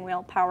 heated steering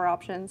wheel, power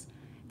options.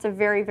 It's a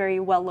very, very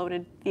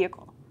well-loaded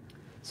vehicle.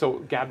 So,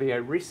 Gabby, I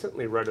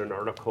recently read an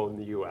article in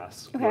the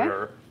US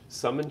where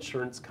some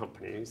insurance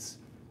companies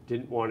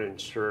didn't want to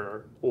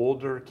insure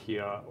older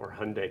Kia or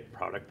Hyundai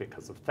product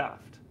because of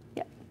theft.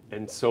 Yeah.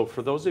 And so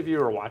for those of you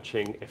who are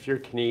watching, if you're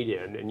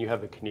Canadian and you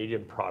have a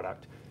Canadian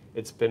product,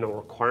 it's been a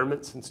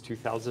requirement since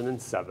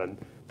 2007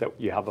 that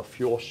you have a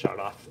fuel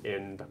shutoff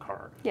in the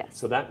car. Yes.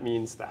 So that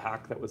means the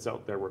hack that was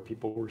out there where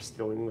people were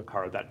stealing the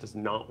car, that does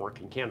not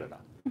work in Canada.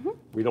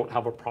 We don't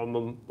have a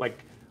problem,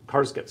 like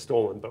cars get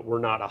stolen, but we're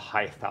not a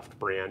high theft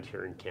brand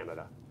here in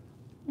Canada.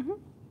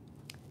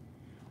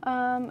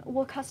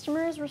 Will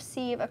customers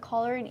receive a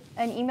call or an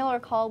email or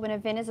call when a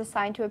VIN is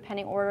assigned to a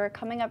pending order?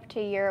 Coming up to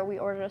a year, we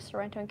ordered a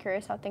Sorento and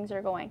curious how things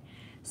are going.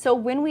 So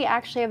when we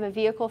actually have a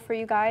vehicle for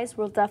you guys,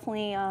 we'll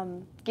definitely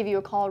give you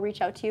a call, reach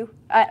out to you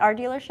at our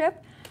dealership.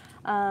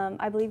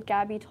 I believe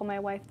Gabby told my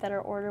wife that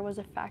her order was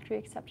a factory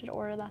accepted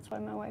order. That's why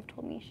my wife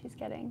told me she's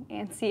getting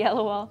antsy,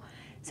 LOL.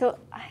 So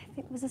I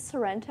think, was it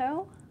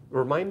Sorento?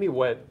 Remind me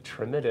what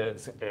trim it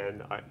is,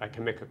 and I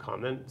can make a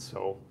comment.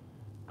 So,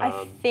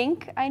 I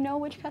think I know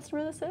which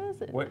customer this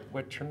is.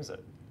 what trim is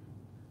it?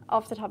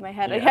 Off the top of my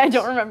head, Yes. I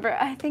don't remember.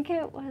 I think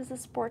it was a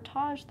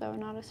Sportage though,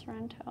 not a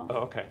Sorento. Oh,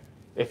 okay.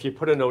 If you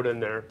put a note in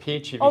there,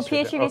 PHEV. Oh,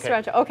 PHEV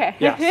Sorento. Okay.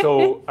 Yeah.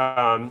 So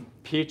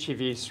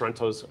PHEV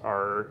Sorentos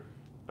are,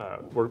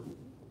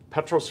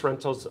 petrol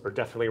Sorentos are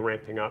definitely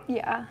ramping up.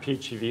 Yeah.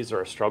 PHEVs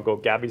are a struggle.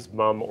 Gabby's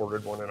mom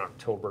ordered one in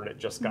October, and it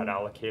just got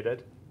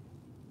allocated.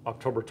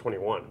 October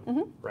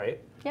 21, right?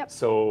 Yep.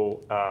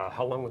 So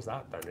how long was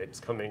that then?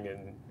 It's coming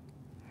in.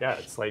 Yeah,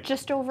 it's like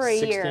just over a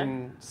 16,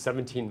 year.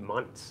 17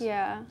 months.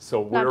 Yeah.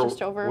 So Not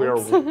just over.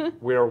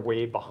 we're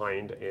way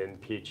behind in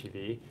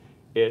PHEV.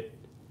 It,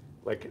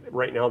 like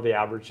right now the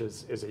average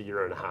is a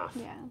year and a half.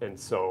 Yeah. And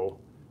so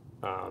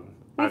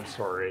I'm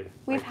sorry.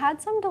 We've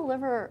had some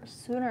deliver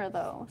sooner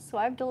though. So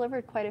I've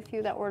delivered quite a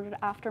few that ordered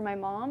after my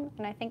mom,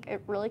 and I think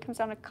it really comes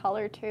down to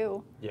color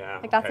too. Yeah.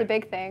 Like that's a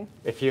big thing.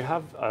 If you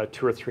have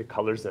 2 or 3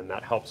 colors, then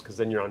that helps because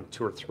then you're on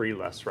 2 or 3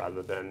 lists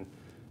rather than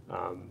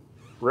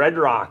Red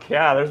Rock.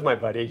 Yeah, there's my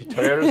buddy.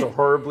 Toyotas are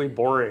horribly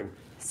boring.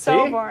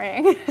 So See?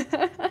 boring.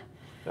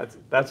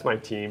 That's my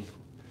team.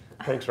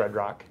 Thanks, Red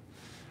Rock.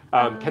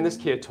 Can this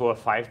Kia tow a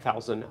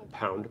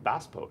 5,000-pound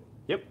bass boat?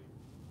 Yep.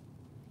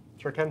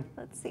 Sure can.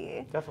 Let's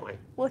see. Definitely.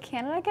 Will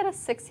Canada get a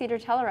 6-seater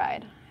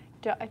Telluride?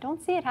 I don't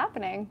see it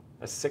happening.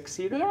 A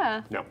 6-seater?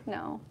 Yeah. No.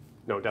 No.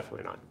 No,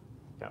 definitely not.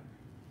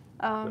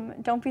 Yeah.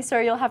 Don't be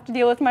sorry, you'll have to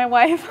deal with my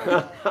wife.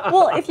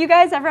 Well, if you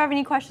guys ever have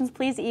any questions,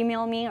 please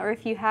email me, or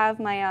if you have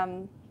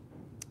my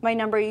my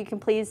number, you can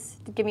please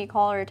give me a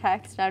call or a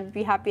text. I'd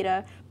be happy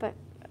to, but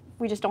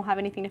we just don't have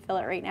anything to fill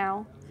it right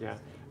now. Yeah.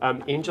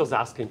 Angel's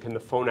asking, can the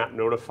phone app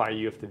notify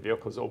you if the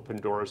vehicle's open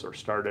doors or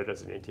started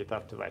as an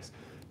anti-theft device?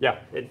 Yeah,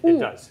 it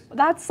does.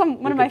 That's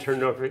one of my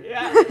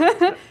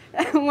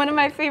one of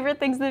my favorite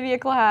things the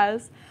vehicle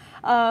has.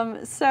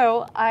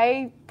 So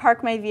I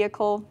park my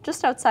vehicle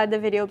just outside the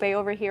video bay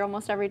over here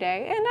almost every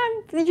day,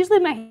 and usually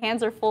my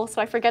hands are full,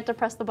 so I forget to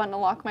press the button to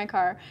lock my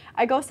car.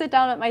 I go sit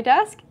down at my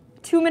desk,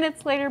 2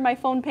 minutes later, my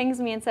phone pings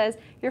me and says,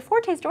 your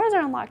Forte's doors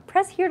are unlocked.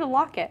 Press here to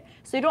lock it.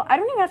 So I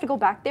don't even have to go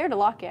back there to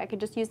lock it. I could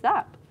just use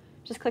that.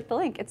 Just click the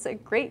link. It's a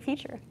great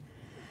feature.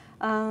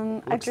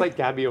 Looks like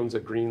Gabby owns a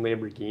green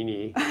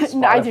Lamborghini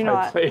No, I do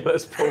not.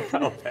 playlist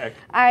profile pic.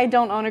 I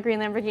don't own a green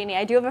Lamborghini.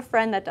 I do have a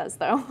friend that does,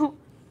 though.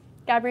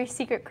 Gabri's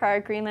secret car,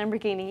 green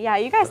Lamborghini. Yeah,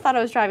 you guys thought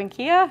I was driving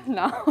Kia?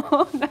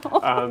 No,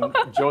 no.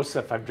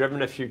 Joseph, I've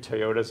driven a few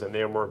Toyotas and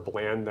they are more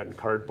bland than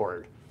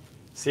cardboard.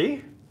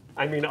 See?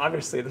 I mean,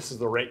 obviously this is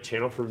the right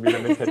channel for me to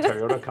make a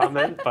Toyota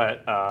comment,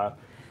 but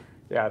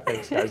yeah,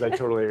 thanks guys. I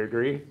totally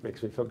agree.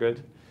 Makes me feel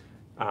good.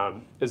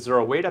 Is there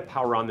a way to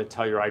power on the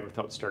Telluride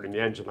without starting the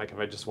engine? Like if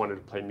I just wanted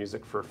to play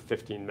music for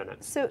 15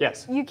 minutes? So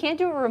yes. You can't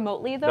do it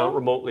remotely though? Not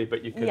remotely,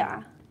 but you can.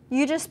 Yeah.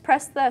 You just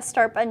press the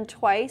start button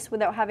twice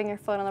without having your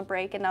foot on the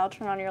brake, and that'll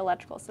turn on your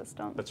electrical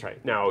system. That's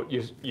right. Now,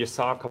 you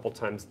saw a couple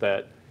times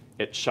that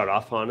it shut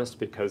off on us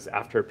because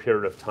after a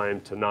period of time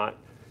to not,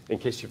 in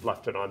case you've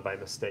left it on by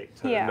mistake,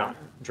 to not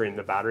drain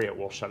the battery, it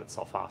will shut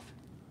itself off.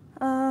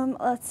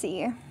 Let's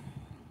see.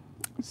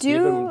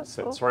 Stephen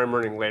said, sorry I'm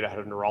running late, I had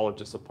a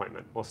neurologist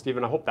appointment. Well,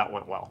 Stephen, I hope that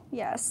went well.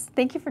 Yes.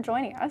 Thank you for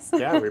joining us.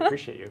 Yeah, we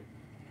appreciate you.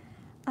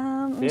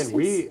 Man,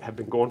 we have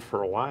been going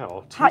for a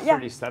while.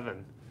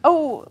 237.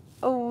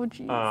 Oh,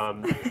 geez.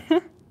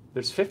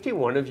 There's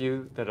 51 of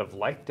you that have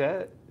liked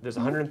it. There's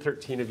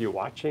 113 of you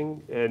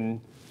watching, and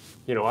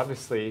you know,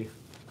 obviously,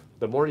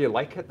 the more you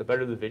like it, the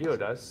better the video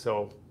does.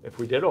 So if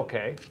we did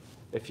okay,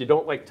 if you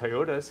don't like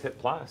Toyotas, hit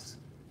plus.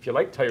 If you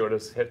like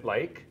Toyotas, hit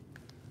like.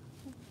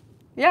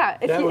 Yeah,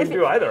 we wouldn't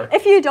do either.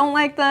 If you don't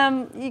like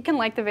them, you can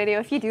like the video.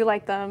 If you do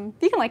like them,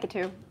 you can like it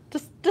too.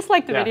 Just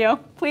like the video,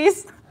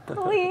 please,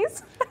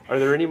 please. Are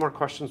there any more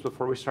questions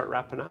before we start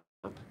wrapping up?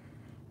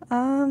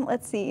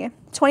 Let's see.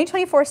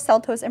 2024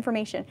 Seltos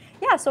information.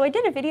 Yeah, so I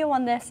did a video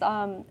on this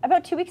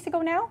about 2 weeks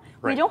ago now.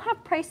 Right. We don't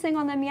have pricing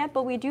on them yet,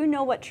 but we do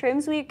know what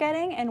trims we're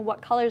getting and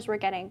what colors we're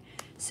getting.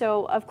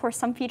 So, of course,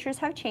 some features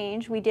have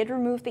changed. We did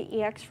remove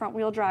the EX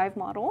front-wheel drive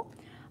model.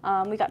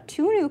 We got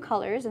 2 new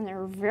colors, and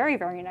they're very,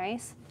 very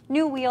nice.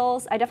 New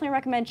wheels. I definitely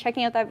recommend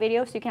checking out that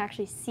video so you can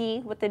actually see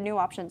what the new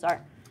options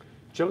are.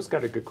 Joe's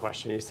got a good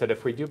question. He said,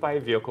 if we do buy a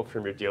vehicle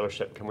from your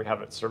dealership, can we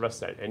have it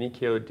serviced at any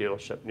Kia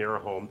dealership near our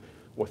home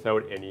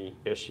without any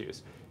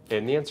issues?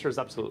 And the answer is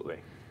absolutely.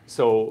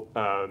 So,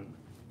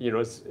 you know,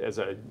 as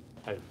a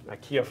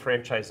Kia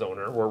franchise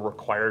owner, we're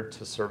required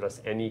to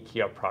service any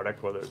Kia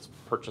product, whether it's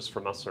purchased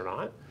from us or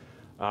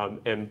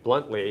not. And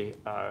bluntly,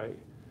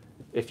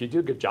 if you do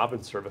a good job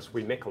in service,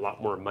 we make a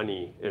lot more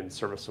money in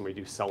service than we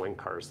do selling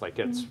cars. Like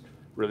it's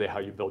really how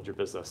you build your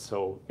business.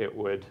 So it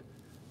would,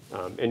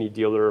 any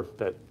dealer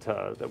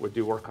that would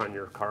do work on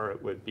your car,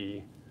 it would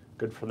be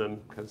good for them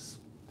because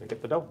they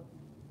get the dough.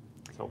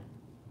 So.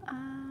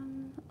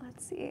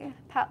 Let's see.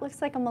 Pat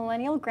looks like a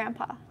millennial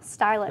grandpa.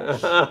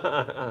 Stylish.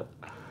 Okay,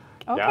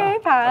 Yeah,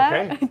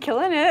 Pat. okay.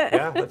 Killing it.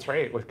 Yeah, that's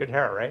right. With good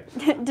hair, right?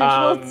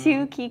 Digital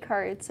 2 key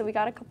cards. So we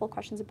got a couple of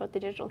questions about the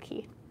digital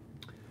key.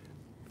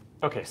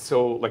 Okay,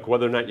 so like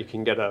whether or not you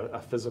can get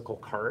a physical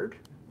card.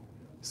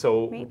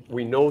 So Maybe.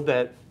 we know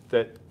that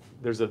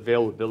there's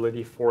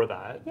availability for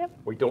that. Yep.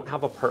 We don't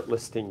have a part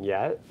listing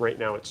yet. Right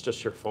now it's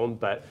just your phone,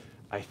 but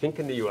I think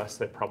in the US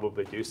they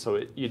probably do.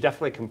 So you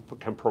definitely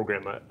can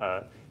program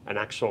an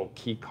actual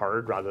key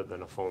card rather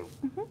than a phone.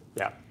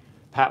 Yeah.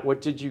 Pat,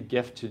 what did you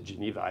gift to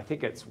Geneva? I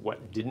think it's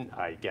what didn't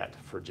I get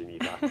for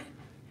Geneva?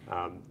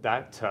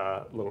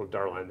 That little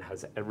darling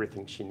has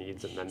everything she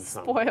needs and then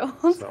some.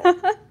 Spoiled. So,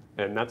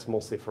 and that's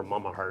mostly for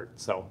Mama Heart.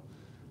 So,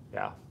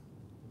 yeah.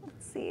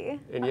 Let's see.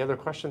 Any other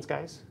questions,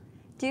 guys?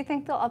 Do you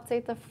think they'll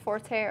update the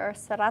Forte or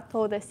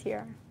Cerato this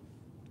year?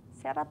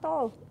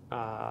 Cerato.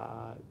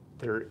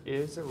 There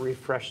is a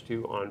refresh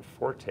due on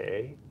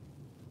Forte,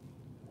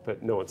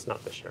 but no, it's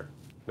not this year.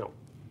 No,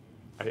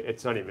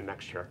 it's not even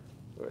next year.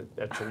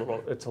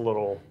 It's a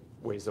little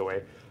ways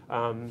away.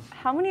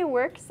 How many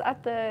works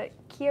at the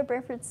Kia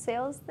Brantford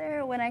sales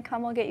there? When I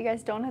come, I'll get you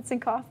guys donuts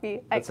and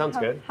coffee. That sounds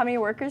good. How many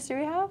workers do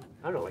we have?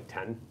 I don't know, like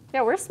 10.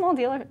 Yeah, we're a small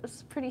dealer.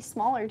 It's a pretty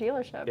smaller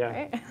dealership,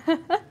 right?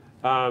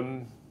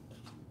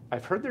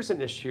 I've heard there's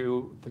an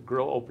issue, the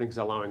grill openings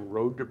allowing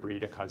road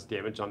debris to cause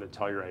damage on the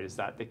Telluride. Is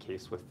that the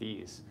case with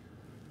these?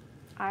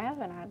 I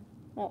haven't had,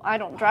 well, I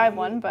don't drive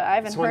one, but I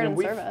haven't heard in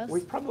service.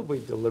 We've probably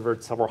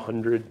delivered several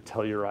hundred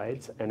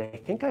Tellurides, and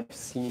I think I've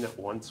seen it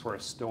once where a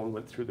stone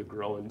went through the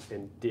grill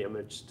and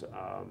damaged,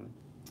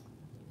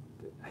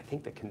 I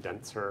think the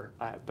condenser.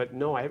 But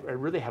no, I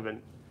really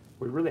haven't,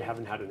 we really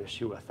haven't had an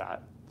issue with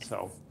that,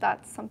 so.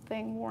 That's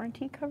something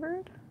warranty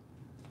covered?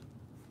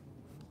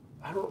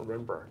 I don't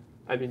remember.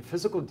 I mean,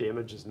 physical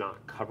damage is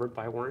not covered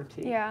by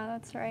warranty. Yeah,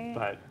 that's right.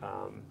 But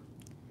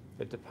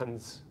it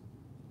depends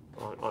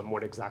on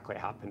what exactly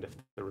happened, if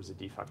there was a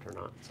defect or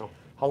not. So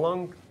how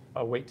long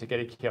a wait to get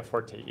a Kia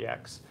Forte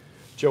EX?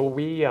 Joe,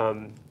 we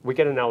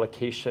get an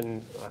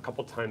allocation a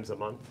couple times a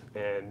month,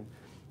 and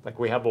like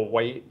we have a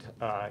white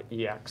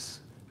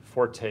EX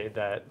Forte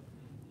that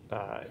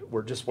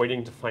we're just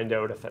waiting to find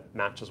out if it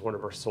matches one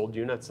of our sold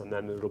units, and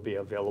then it'll be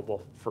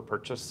available for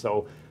purchase.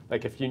 So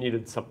like if you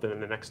needed something in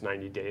the next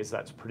 90 days,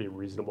 that's pretty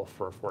reasonable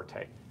for a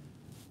Forte.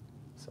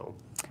 So.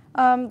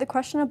 The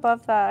question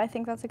above that, I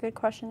think that's a good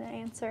question to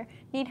answer.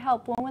 Need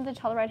help. When would the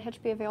Telluride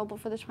hitch be available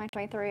for the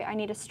 2023? I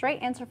need a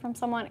straight answer from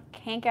someone.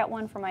 Can't get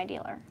one from my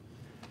dealer.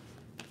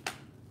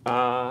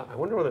 I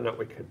wonder whether or not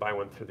we could buy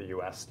one through the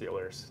U.S.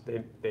 dealers.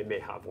 They may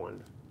have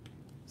one.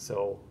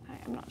 So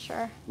I'm not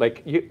sure.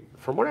 Like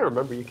from what I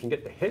remember, you can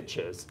get the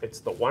hitches. It's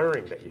the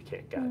wiring that you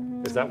can't get.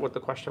 Is that what the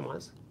question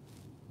was?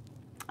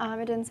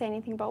 It didn't say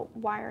anything about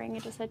wiring.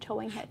 It just said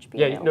towing hitch.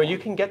 Yeah, no, you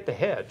can get the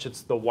hitch.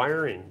 It's the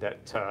wiring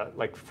that,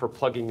 like for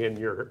plugging in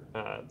your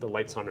the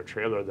lights on a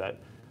trailer that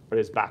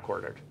is back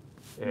ordered,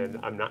 and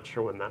I'm not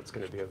sure when that's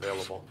going to be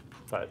available.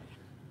 But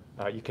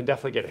you can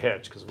definitely get a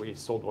hitch because we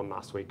sold one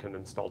last week and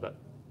installed it.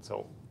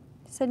 So.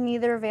 It said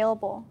neither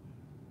available.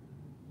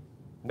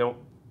 No,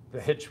 the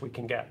hitch we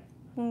can get.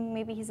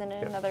 Maybe he's in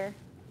another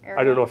area.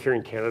 I don't know if you're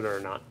in Canada or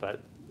not,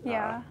 but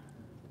yeah.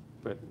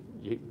 But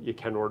you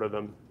can order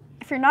them.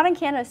 If you're not in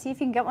Canada, see if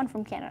you can get one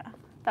from Canada.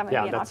 That might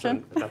be an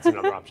option. That's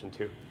another option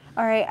too.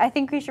 All right, I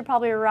think we should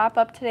probably wrap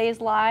up today's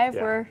live.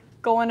 Yeah. We're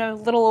going a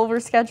little over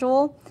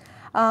schedule.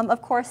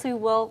 Of course, we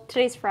will.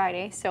 Today's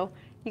Friday, so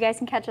you guys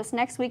can catch us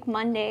next week,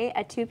 Monday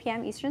at 2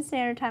 p.m. Eastern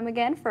Standard Time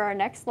again for our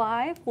next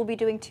live. We'll be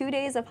doing 2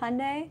 days of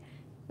Hyundai,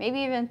 maybe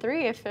even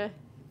 3 if it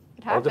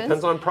happens. All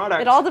depends on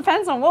product. It all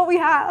depends on what we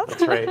have.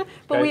 That's right.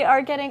 But right. we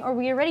are getting, or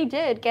we already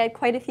did get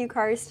quite a few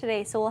cars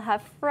today, so we'll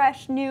have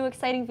fresh, new,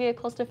 exciting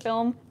vehicles to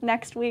film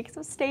next week,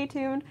 so stay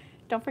tuned.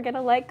 Don't forget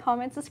to like,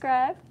 comment,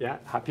 subscribe. Yeah,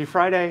 happy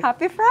Friday.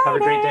 Happy Friday. Have a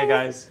great day,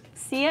 guys.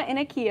 See ya in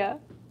a Kia.